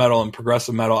power metal and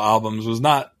progressive metal albums, was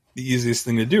not the easiest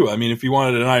thing to do. I mean, if you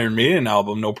wanted an Iron Maiden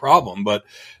album, no problem. But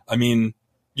I mean,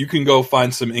 you can go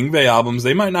find some Yngwie albums.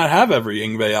 They might not have every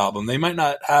Yngwie album. They might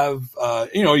not have,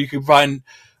 you could find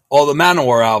all the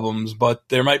Manowar albums, but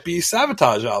there might be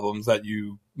Sabotage albums that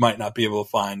you might not be able to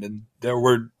find. And there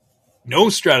were no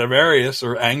Stratovarius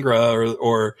or Angra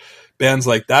or bands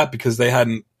like that, because they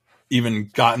hadn't even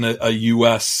gotten a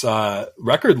U.S.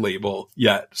 Record label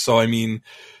yet. So, I mean,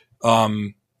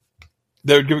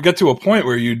 there would get to a point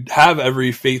where you'd have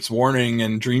every Fates Warning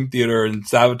and Dream Theater and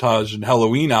Sabotage and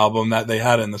Halloween album that they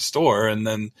had in the store. And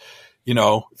then,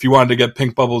 if you wanted to get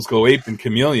Pink Bubbles Go Ape and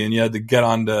Chameleon, you had to get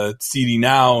onto CD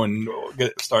Now and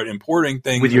start importing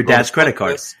things. With your dad's credit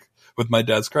card. With my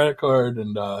dad's credit card.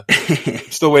 And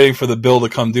still waiting for the bill to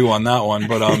come due on that one.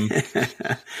 But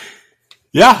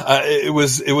yeah, it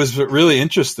was really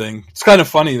interesting. It's kind of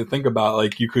funny to think about,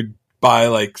 like, you could buy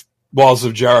like Walls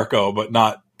of Jericho, but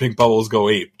not Pink Bubbles Go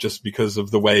Ape, just because of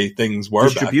the way things were.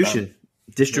 Distribution.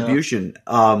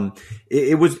 Yeah.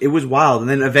 It was wild. And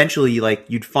then eventually, like,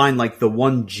 you'd find like the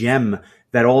one gem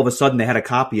that all of a sudden they had a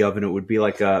copy of, and it would be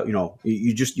like,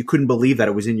 you couldn't believe that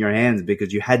it was in your hands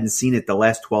because you hadn't seen it the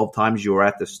last 12 times you were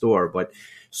at the store. But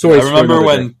I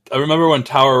remember when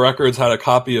Tower Records had a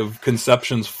copy of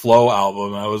Conception's Flow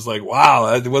album. I was like, wow,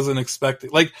 I wasn't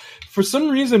expecting. Like, for some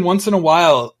reason, once in a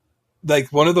while,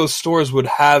 like, one of those stores would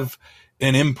have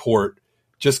an import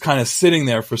just kind of sitting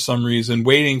there for some reason,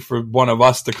 waiting for one of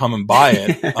us to come and buy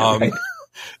it.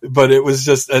 But it was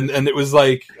just, and it was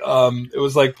like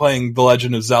playing The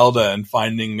Legend of Zelda and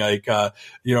finding, like,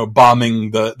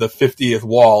 bombing the 50th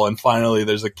wall, and finally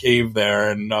there's a cave there,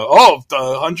 and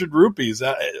 100 rupees.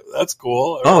 That's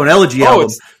cool. Or, an Elegy album.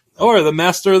 Or the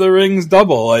Master of the Rings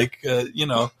double, like,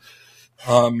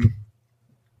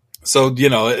 so,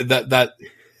 that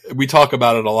we talk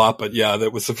about it a lot, but yeah,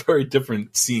 that was a very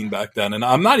different scene back then. And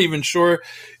I'm not even sure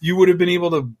you would have been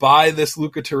able to buy this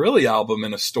Luca Turilli album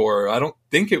in a store. I don't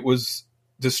think it was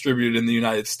distributed in the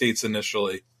United States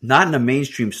initially. Not in a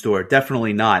mainstream store,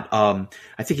 definitely not.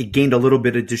 I think it gained a little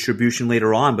bit of distribution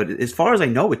later on, but as far as I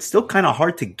know, it's still kind of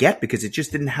hard to get because it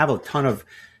just didn't have a ton of,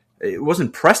 it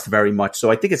wasn't pressed very much. So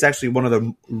I think it's actually one of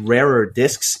the rarer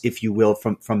discs, if you will,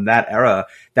 from that era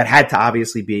that had to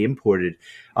obviously be imported.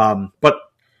 But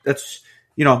that's,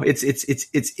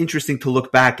 it's interesting to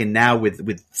look back, and now with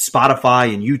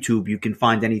Spotify and YouTube, you can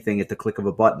find anything at the click of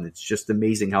a button. It's just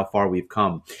amazing how far we've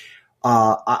come.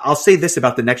 I'll say this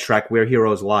about the next track, Where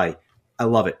Heroes Lie. I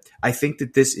love it. I think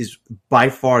that this is by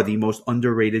far the most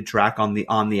underrated track on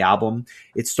the album.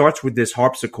 It starts with this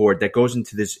harpsichord that goes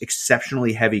into this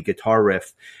exceptionally heavy guitar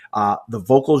riff. The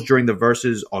vocals during the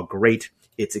verses are great.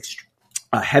 It's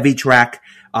a heavy track.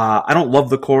 I don't love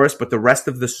the chorus, but the rest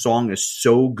of the song is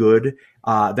so good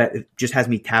that it just has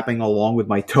me tapping along with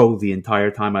my toe the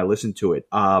entire time I listen to it.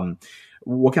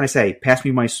 what can I say? Pass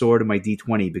me my sword and my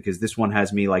D20, because this one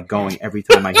has me like going every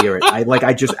time I hear it.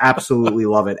 I just absolutely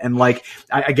love it. And like,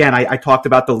 I talked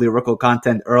about the lyrical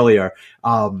content earlier.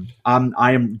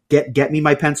 Get me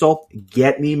my pencil,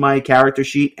 get me my character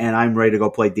sheet, and I'm ready to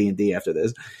go play D&D after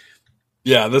this.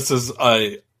 Yeah, this is,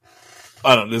 I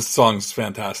don't know, this song's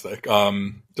fantastic.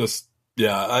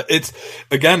 It's,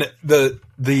 again,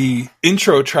 the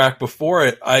intro track before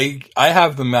it, I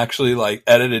have them actually like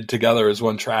edited together as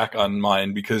one track on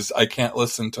mine, because I can't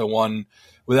listen to one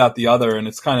without the other. And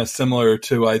it's kind of similar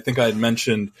to, I think I had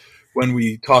mentioned when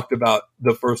we talked about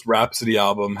the first Rhapsody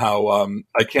album, how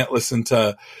I can't listen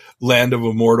to Land of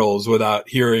Immortals without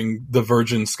hearing the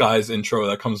Virgin Skies intro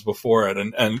that comes before it.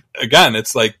 And again,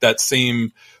 it's like that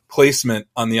same placement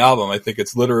on the album. I think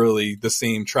it's literally the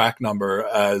same track number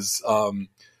as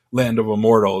Land of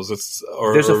Immortals.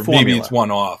 There's a formula. Maybe it's one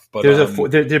off, but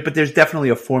there's definitely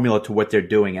a formula to what they're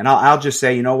doing. And I'll just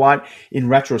say, you know what? In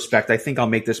retrospect, I think I'll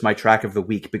make this my track of the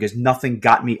week, because nothing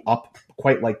got me up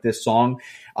quite like this song.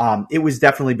 It was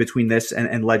definitely between this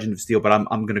and Legend of Steel, but I'm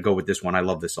going to go with this one. I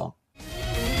love this song.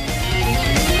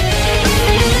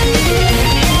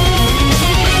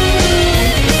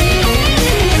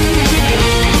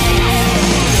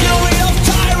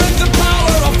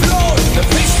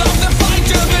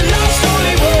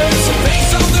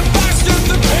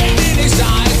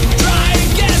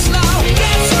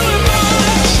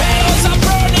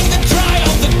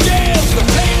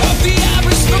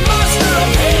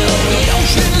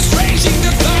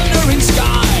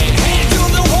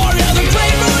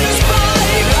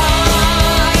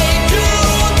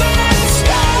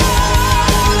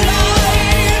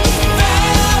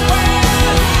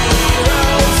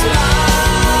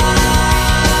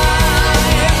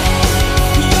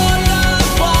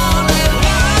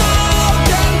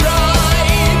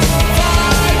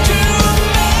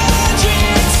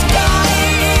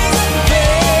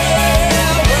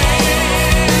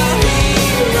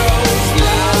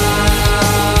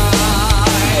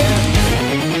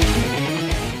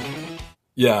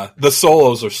 Yeah, the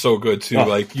solos are so good too. Oh.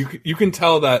 Like you can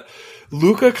tell that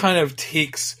Luca kind of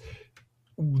takes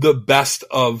the best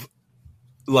of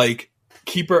like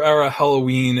Keeper era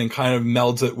Halloween and kind of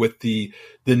melds it with the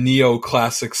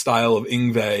neo-classic style of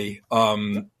Yngwie.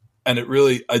 And it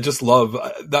really, I just love,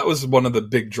 that was one of the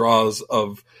big draws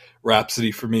of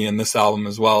Rhapsody for me in this album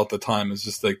as well at the time, is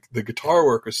just like the guitar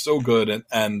work is so good.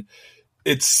 And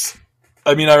it's,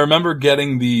 I mean, I remember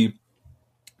getting the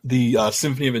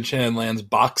Symphony of Enchanted Lands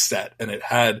box set, and it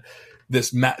had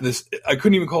this I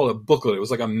couldn't even call it a booklet. It was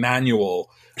like a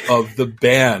manual of the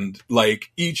band.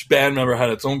 Like each band member had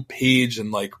its own page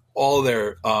and like all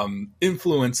their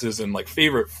influences and like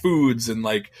favorite foods, and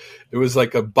like it was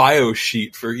like a bio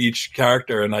sheet for each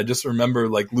character. And I just remember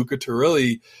like Luca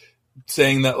Turilli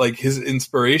saying that like his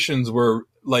inspirations were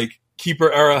like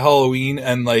Keeper era Halloween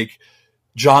and like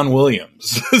John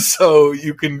Williams. So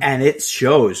you can, and it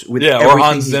shows with or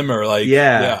Hans Zimmer, like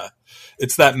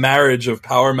it's that marriage of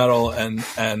power metal and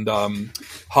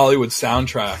Hollywood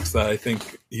soundtracks that I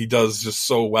think he does just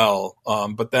so well.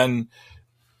 But then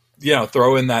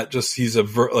throw in that just he's a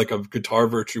guitar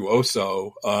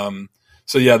virtuoso.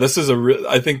 So yeah, this is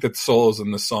I think that solos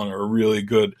in this song are a really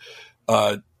good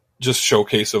just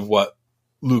showcase of what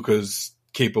Luca's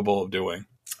capable of doing.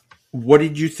 What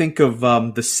did you think of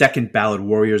the second ballad,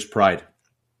 Warrior's Pride?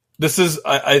 This is,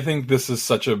 I think this is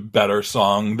such a better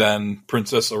song than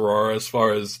Princess Aurora as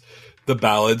far as the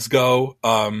ballads go.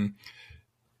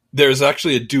 There's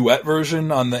actually a duet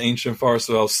version on the Ancient Forest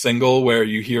of Elves single where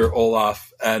you hear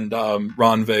Olaf and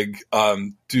Randvig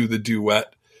do the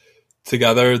duet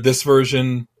together. This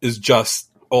version is just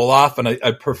Olaf, and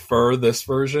I prefer this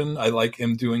version. I like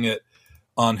him doing it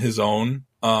on his own.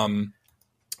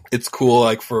 It's cool,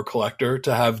 like for a collector,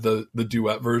 to have the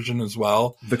duet version as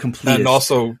well. The complete, and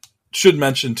also should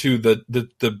mention too that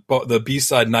the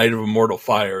B-side "Night of Immortal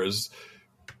Fire" is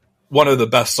one of the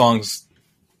best songs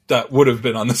that would have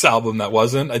been on this album that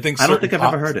wasn't. I don't think I've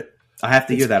ever heard it. I have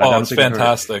to hear that. It's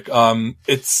fantastic.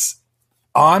 It's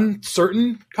on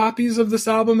certain copies of this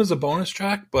album as a bonus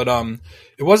track, but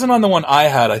it wasn't on the one I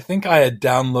had. I think I had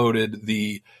downloaded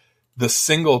the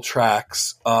single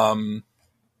tracks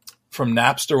from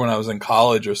Napster when I was in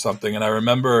college or something. And I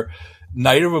remember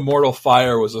Night of Immortal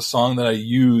Fire was a song that I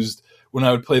used when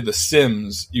I would play The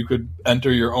Sims. You could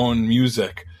enter your own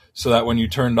music so that when you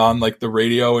turned on like the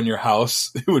radio in your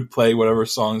house, it would play whatever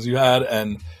songs you had.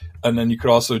 And then you could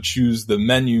also choose the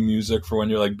menu music for when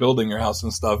you're like building your house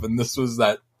and stuff. And this was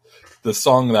the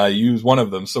song that I used, one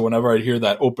of them. So whenever I'd hear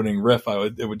that opening riff,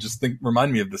 it would just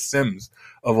remind me of The Sims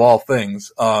of all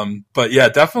things. But yeah,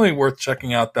 definitely worth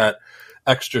checking out that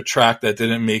extra track that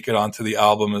didn't make it onto the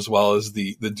album, as well as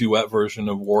the duet version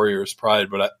of Warrior's Pride.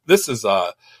 But this is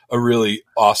a really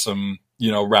awesome,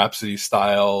 Rhapsody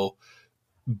style.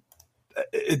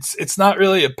 It's not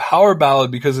really a power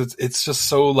ballad because it's just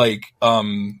so like,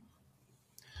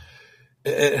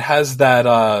 it has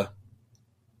that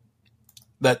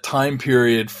time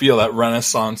period feel, that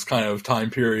Renaissance kind of time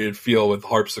period feel with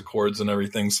harpsichords and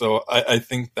everything. So I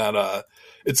think that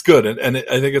it's good, and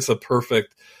I think it's a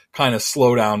perfect kind of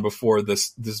slowdown before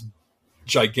this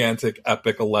gigantic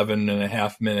epic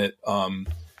 11.5 minute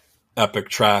epic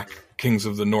track, Kings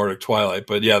of the Nordic Twilight.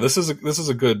 But yeah, this is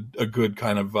a good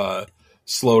kind of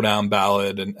slow down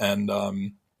ballad,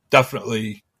 and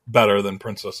definitely better than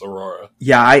Princess Aurora.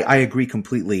 Yeah, I agree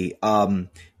completely.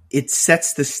 It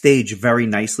sets the stage very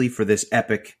nicely for this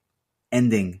epic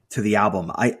ending to the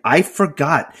album. I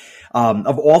forgot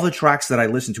of all the tracks that I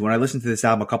listened to. When I listened to this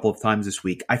album a couple of times this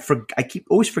week, I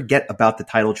always forget about the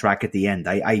title track at the end.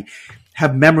 I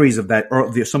have memories of that,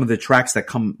 or some of the tracks that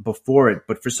come before it,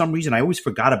 but for some reason I always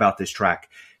forgot about this track.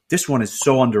 This one is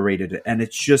so underrated, and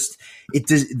it's just, it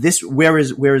does this,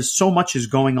 whereas so much is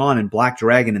going on in Black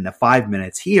Dragon in the 5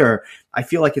 minutes, here I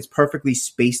feel like it's perfectly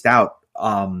spaced out,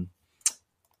 as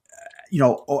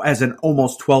an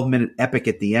almost 12-minute epic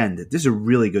at the end. This is a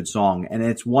really good song, and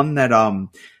it's one that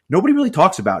nobody really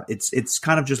talks about. It's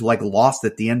kind of just like lost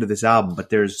at the end of this album, but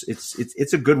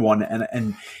it's a good one,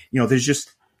 and there's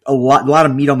just a lot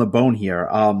of meat on the bone here.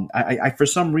 I for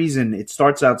some reason, it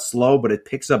starts out slow, but it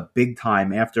picks up big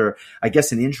time after, I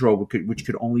guess, an intro which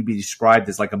could only be described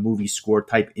as like a movie score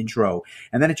type intro,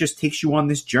 and then it just takes you on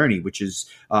this journey, which is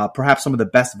perhaps some of the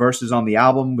best verses on the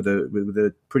album with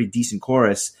a pretty decent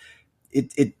chorus.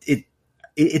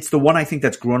 It's the one I think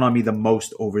that's grown on me the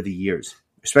most over the years,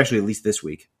 especially at least this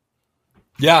week.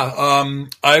 Yeah,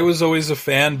 I was always a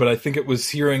fan, but I think it was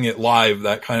hearing it live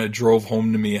that kind of drove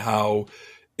home to me how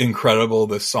incredible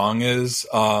this song is.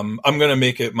 I'm going to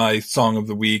make it my song of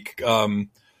the week. I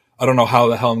don't know how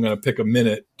the hell I'm going to pick a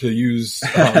minute to use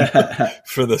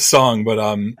for the song,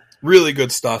 but really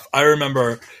good stuff. I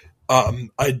remember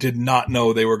I did not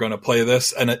know they were going to play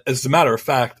this, and as a matter of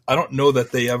fact, I don't know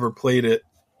that they ever played it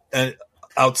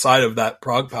outside of that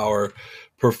Prague Power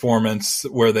performance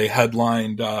where they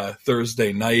headlined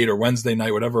Thursday night or Wednesday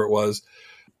night, whatever it was.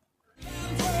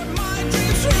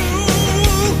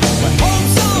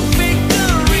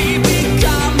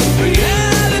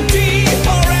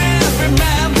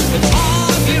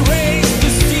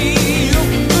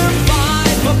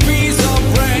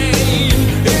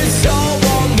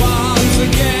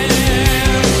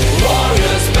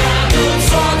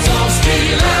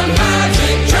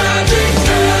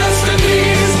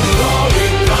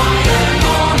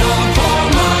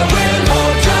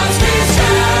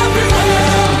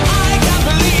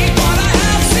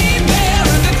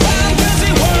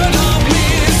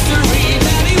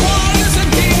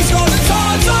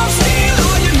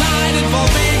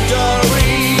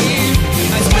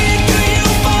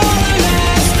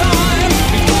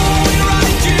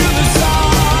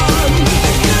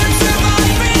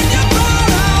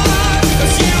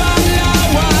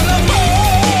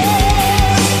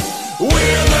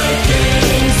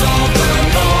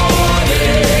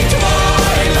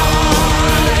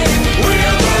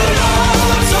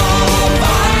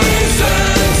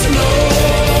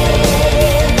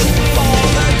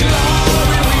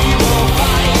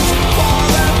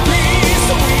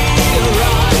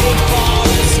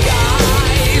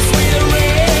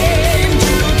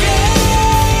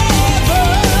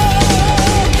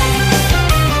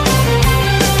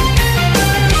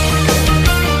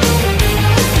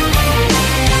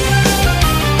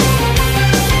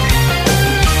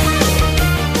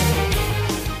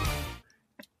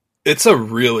 It's a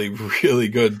really, really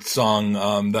good song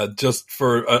that just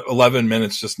for 11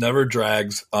 minutes just never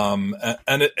drags. And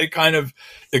it kind of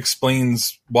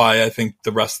explains why I think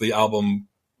the rest of the album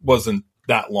wasn't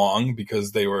that long,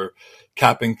 because they were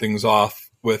capping things off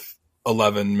with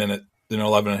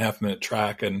 11.5 minute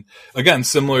track. And again,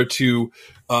 similar to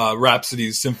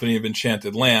Rhapsody's Symphony of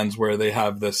Enchanted Lands, where they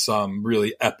have this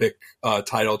really epic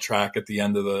title track at the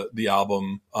end of the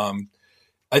album.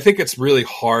 I think it's really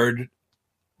hard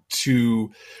to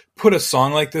put a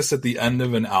song like this at the end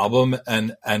of an album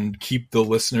and keep the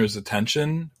listener's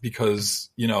attention, because,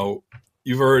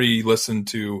 you've already listened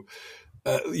to,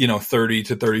 30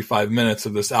 to 35 minutes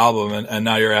of this album. And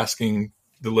now you're asking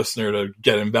the listener to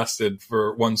get invested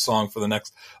for one song for the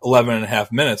next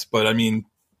 11.5 minutes. But I mean,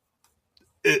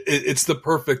 it's the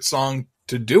perfect song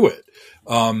to do it.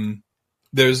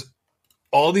 There's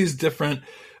all these different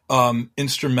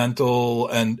instrumental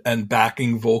and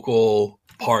backing vocal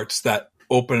parts that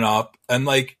open up, and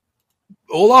like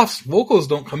Olaf's vocals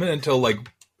don't come in until like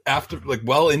after, like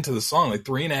well into the song, like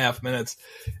 3.5 minutes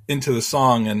into the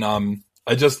song. And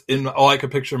I just, all I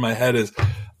could picture in my head is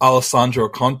Alessandro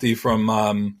Conti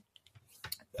from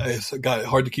it's got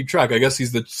hard to keep track. I guess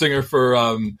he's the singer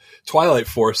for Twilight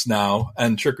Force now,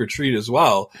 and Trick or Treat as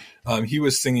well. He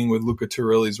was singing with Luca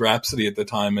Turilli's Rhapsody at the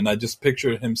time, and I just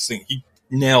pictured him sing. He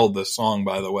nailed the song,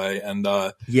 by the way. And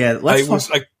I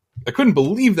couldn't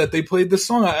believe that they played this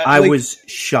song. I was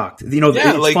shocked.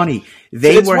 It's funny.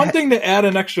 It's one thing to add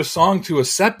an extra song to a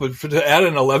set, but to add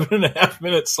an 11.5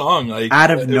 minute song, like out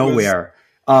of nowhere.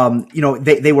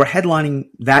 They were headlining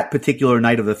that particular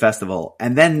night of the festival,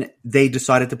 and then they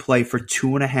decided to play for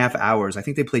 2.5 hours. I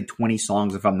think they played 20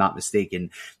 songs, if I'm not mistaken.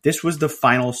 This was the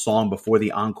final song before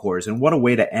the encores, and what a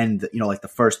way to end, like the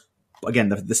first, again,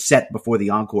 the set before the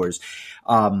encores.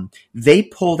 They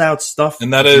pulled out stuff.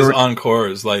 And that is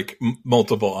encores, like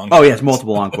multiple encores. Oh yes,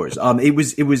 multiple encores.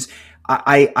 It was,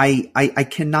 I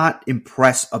cannot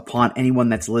impress upon anyone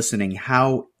that's listening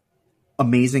how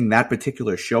amazing that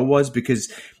particular show was,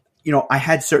 because I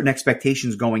had certain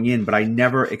expectations going in, but I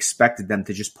never expected them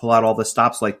to just pull out all the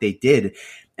stops like they did.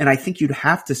 And I think you'd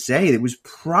have to say it was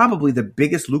probably the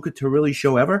biggest Luca Turilli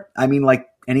show ever. I mean, like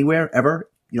anywhere ever,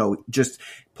 just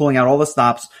pulling out all the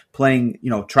stops, playing,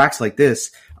 tracks like this.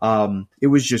 It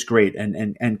was just great.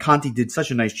 And Conti did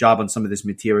such a nice job on some of this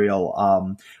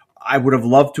material. I would have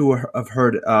loved to have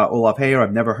heard Olaf Heyer.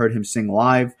 I've never heard him sing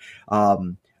live.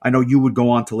 I know you would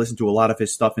go on to listen to a lot of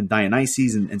his stuff in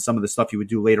Dionysus and some of the stuff you would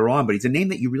do later on, but he's a name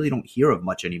that you really don't hear of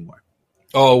much anymore.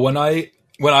 Oh, when I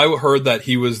heard that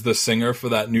he was the singer for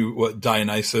that new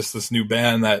Dionysus, this new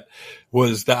band the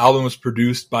album was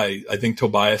produced by, I think,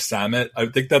 Tobias Sammet. I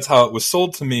think that's how it was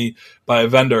sold to me by a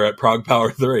vendor at Prague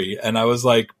Power 3. And I was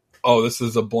like, oh, this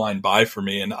is a blind buy for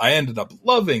me. And I ended up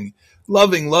loving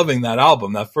that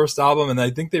album, that first album. And I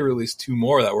think they released 2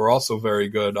 more that were also very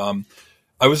good.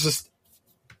 I was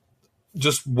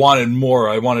just wanted more.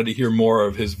 I wanted to hear more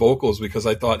of his vocals because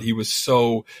I thought he was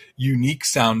so unique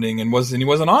sounding and he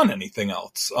wasn't on anything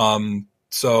else.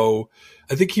 So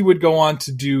I think he would go on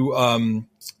to do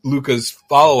Luca's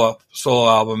follow-up solo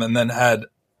album, and then had,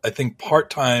 I think,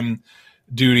 part-time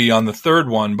duty on the third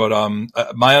one. But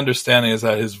my understanding is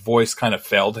that his voice kind of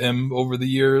failed him over the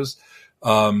years,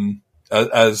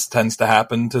 as tends to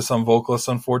happen to some vocalists,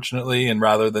 unfortunately. And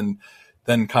rather than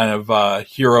kind of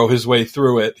hero his way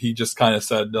through it, he just kind of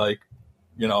said, like,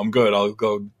 I'm good. I'll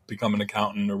go become an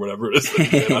accountant or whatever it is that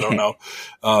he did. I don't know.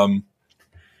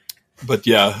 But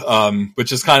yeah,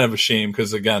 which is kind of a shame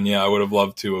because, again, I would have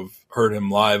loved to have heard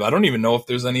him live. I don't even know if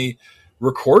there's any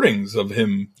recordings of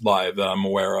him live that I'm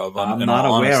aware of. I'm not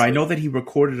aware. I know that he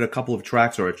recorded a couple of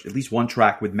tracks, or at least one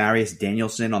track with Marius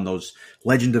Danielson on those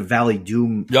Legend of Valley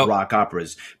Doom rock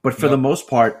operas. But for the most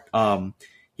part,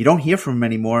 you don't hear from him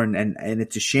anymore, and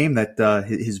it's a shame that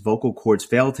his vocal cords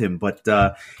failed him. But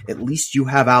at least you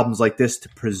have albums like this to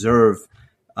preserve,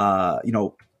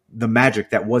 the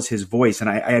magic that was his voice. And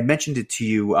I had mentioned it to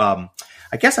you.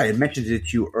 I guess I had mentioned it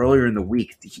to you earlier in the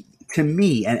week. To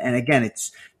me, and again,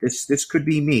 this could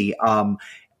be me.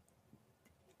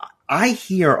 I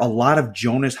hear a lot of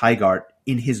Jonas Heigart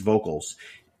in his vocals,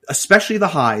 especially the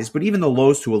highs, but even the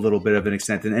lows to a little bit of an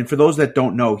extent. And for those that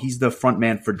don't know, he's the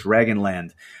frontman for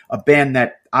Dragonland, a band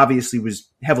that obviously was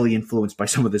heavily influenced by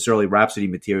some of this early Rhapsody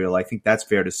material. I think that's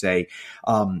fair to say.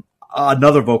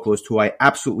 Another vocalist who I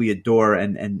absolutely adore,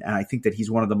 and I think that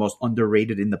he's one of the most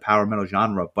underrated in the power metal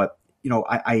genre. But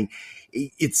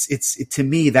it's to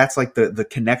me, that's like the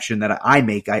connection that I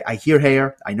make. I hear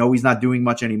Heyer. I know he's not doing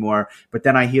much anymore, but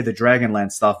then I hear the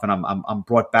Dragonland stuff, and I'm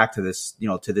brought back to this,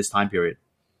 to this time period.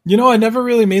 I never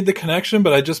really made the connection,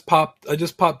 but I just popped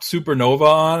Supernova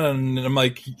on, and I'm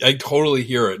like, I totally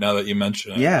hear it now that you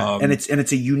mention it. Yeah, and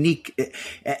it's a unique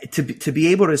to be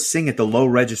able to sing at the low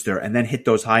register and then hit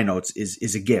those high notes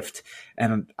is a gift,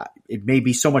 and it may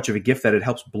be so much of a gift that it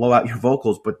helps blow out your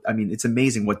vocals. But I mean, it's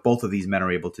amazing what both of these men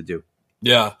are able to do.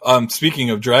 Yeah.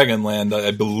 Speaking of Dragonland, I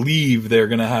believe they're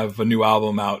going to have a new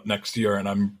album out next year, and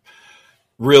I'm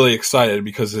really excited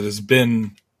because it has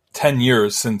been 10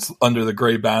 years since Under the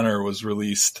Gray Banner was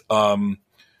released. And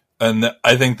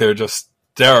I think they're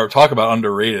talk about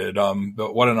underrated.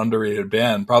 But what an underrated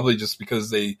band, probably just because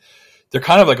they're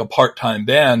kind of like a part-time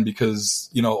band because,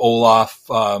 Olaf,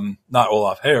 not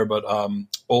Olaf Heyer, but,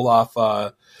 Olaf,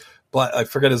 I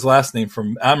forget his last name,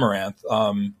 from Amaranth.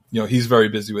 He's very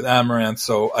busy with Amaranth.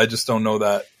 So I just don't know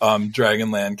that,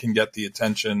 Dragonland can get the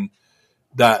attention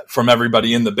that from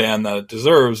everybody in the band that it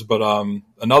deserves. But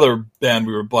another band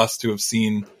we were blessed to have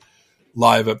seen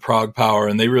live at Prague Power,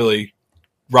 and they really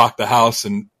rocked the house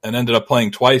and ended up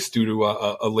playing twice due to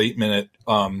a late minute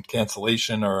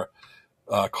cancellation or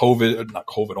not COVID,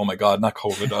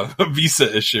 a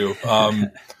visa issue.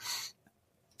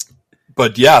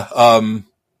 But yeah,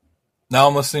 now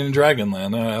I'm listening to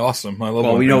Dragonland. Awesome. I love.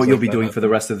 Well, we know what you'll be doing for the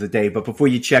rest of the day. But before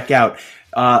you check out,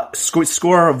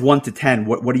 score of 1 to 10.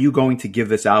 What are you going to give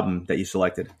this album that you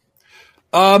selected?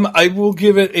 I will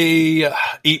give it a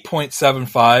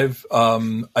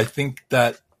 8.75. I think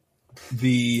that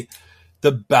the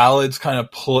ballads kind of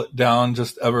pull it down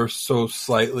just ever so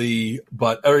slightly,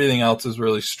 but everything else is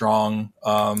really strong.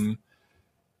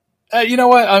 You know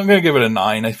what? I'm going to give it a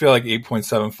 9. I feel like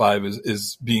 8.75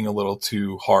 is being a little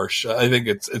too harsh. I think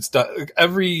it's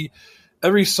every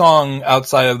song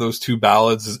outside of those 2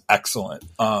 ballads is excellent.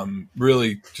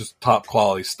 Really just top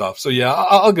quality stuff. So yeah,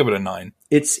 I'll give it a 9.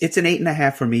 It's an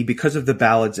 8.5 for me because of the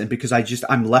ballads and because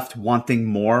I'm left wanting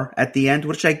more at the end,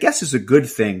 which I guess is a good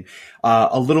thing.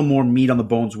 A little more meat on the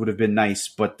bones would have been nice,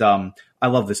 but I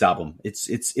love this album.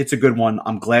 It's a good one.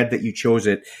 I'm glad that you chose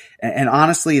it. And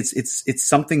honestly, it's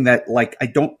something that, like, I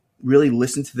don't really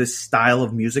listen to this style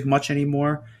of music much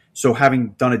anymore. So having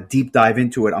done a deep dive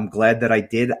into it, I'm glad that I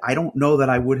did. I don't know that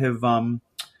I would have, I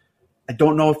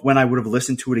don't know when I would have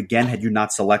listened to it again had you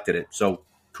not selected it. So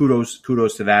kudos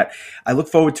to that. I look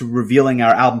forward to revealing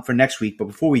our album for next week. But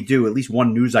before we do, at least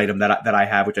one news item that I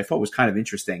have, which I thought was kind of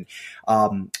interesting.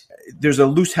 There's a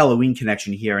loose Halloween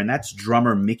connection here, and that's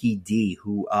drummer Mickey D,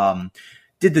 who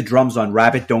did the drums on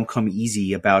Rabbit Don't Come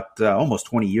Easy about almost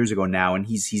 20 years ago now, and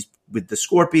he's with the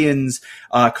Scorpions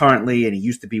currently, and he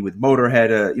used to be with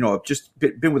Motorhead. Just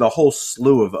been with a whole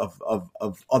slew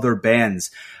of other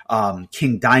bands.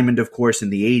 King Diamond, of course, in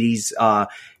the 80s.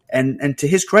 And to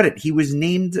his credit, he was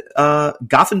named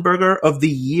Gothenburger of the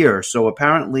Year. So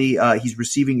apparently he's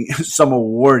receiving some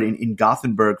award in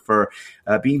Gothenburg for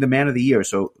being the man of the year.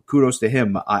 So kudos to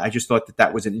him. I just thought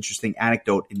that was an interesting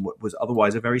anecdote in what was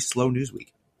otherwise a very slow news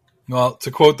week. Well, to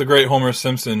quote the great Homer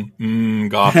Simpson,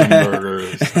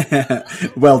 Gothenburgers.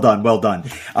 Well done.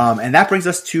 And that brings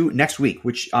us to next week,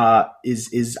 which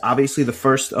is obviously the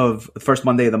first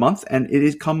Monday of the month, and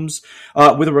it comes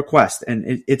with a request,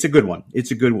 and it's a good one.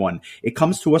 It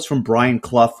comes to us from Brian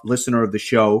Clough, listener of the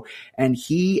show, and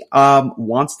he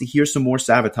wants to hear some more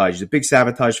Savatage. He's a big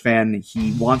Savatage fan.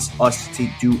 He wants us to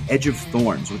do Edge of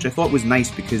Thorns, which I thought was nice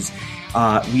because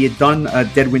we had done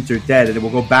Dead Winter Dead, and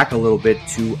we'll go back a little bit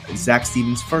to Zach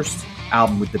Stevens' first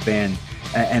album with the band,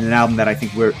 and an album that I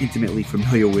think we're intimately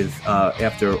familiar with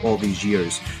after all these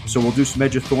years. So we'll do some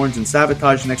Edge of Thorns and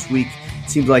Savatage next week. It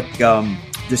seems like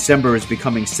December is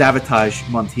becoming Savatage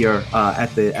month here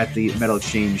at the Metal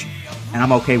Exchange, and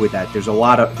I'm okay with that. There's a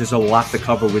lot to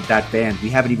cover with that band. We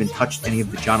haven't even touched any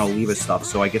of the John Oliva stuff,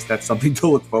 so I guess that's something to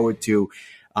look forward to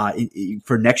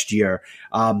for next year.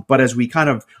 But as we kind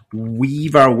of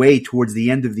weave our way towards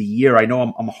the end of the year, I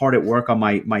know I'm hard at work on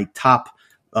my top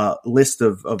list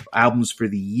of albums for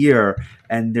the year,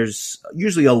 and there's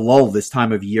usually a lull this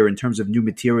time of year in terms of new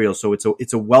material. So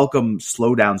it's a welcome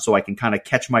slowdown, so I can kind of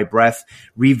catch my breath,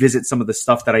 revisit some of the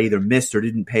stuff that I either missed or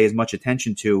didn't pay as much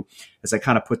attention to as I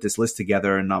kind of put this list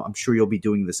together. And I'm sure you'll be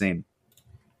doing the same.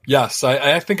 Yes,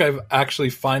 I think I've actually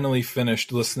finally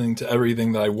finished listening to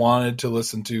everything that I wanted to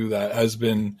listen to that has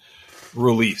been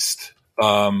released.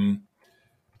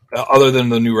 Other than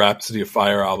the new Rhapsody of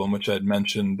Fire album, which I had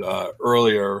mentioned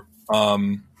earlier.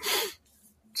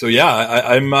 So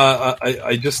yeah,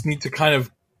 I just need to kind of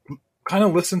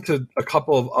listen to a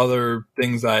couple of other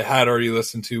things that I had already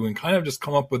listened to and kind of just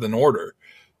come up with an order.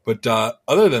 But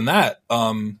other than that,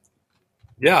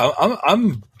 yeah,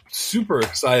 I'm super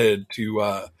excited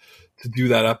to do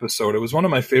that episode. It was one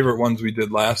of my favorite ones we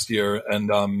did last year, and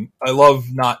I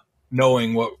love not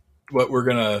knowing what we're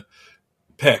gonna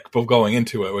pick, but going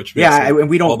into it, which makes and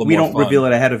we don't fun. Reveal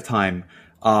it ahead of time.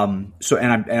 So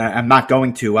I'm not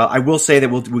going to. I will say that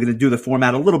we're going to do the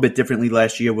format a little bit differently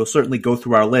last year. We'll certainly go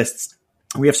through our lists.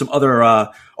 We have some other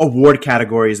award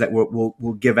categories that we'll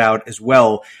give out as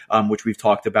well, which we've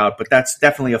talked about. But that's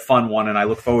definitely a fun one, and I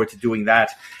look forward to doing that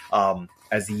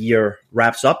as the year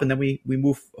wraps up, and then we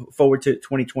move forward to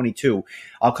 2022.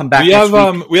 I'll come back.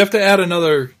 We have to add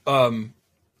another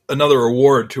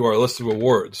award to our list of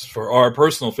awards for our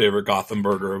personal favorite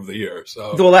Gothenburger of the year.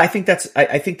 So, well, I think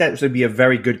that would be a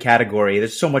very good category.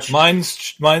 There's so much.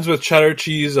 Mine's with cheddar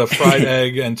cheese, a fried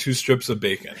egg, and 2 strips of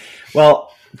bacon.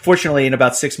 Well, fortunately, in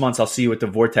about 6 months, I'll see you at the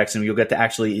Vortex, and you'll get to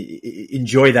actually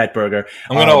enjoy that burger.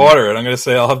 I'm going to order it. I'm going to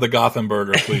say I'll have the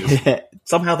Gothenburger, please.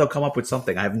 Somehow they'll come up with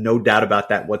something. I have no doubt about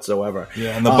that whatsoever.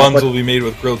 Yeah, and the buns will be made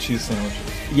with grilled cheese sandwiches.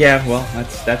 Yeah, well,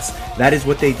 that is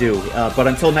what they do. But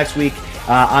until next week,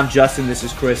 I'm Justin. This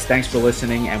is Chris. Thanks for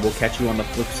listening, and we'll catch you on the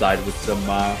flip side with some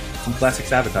classic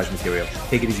Sabotage material.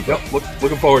 Take it easy, bro. Yep,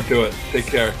 looking forward to it. Take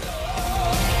care.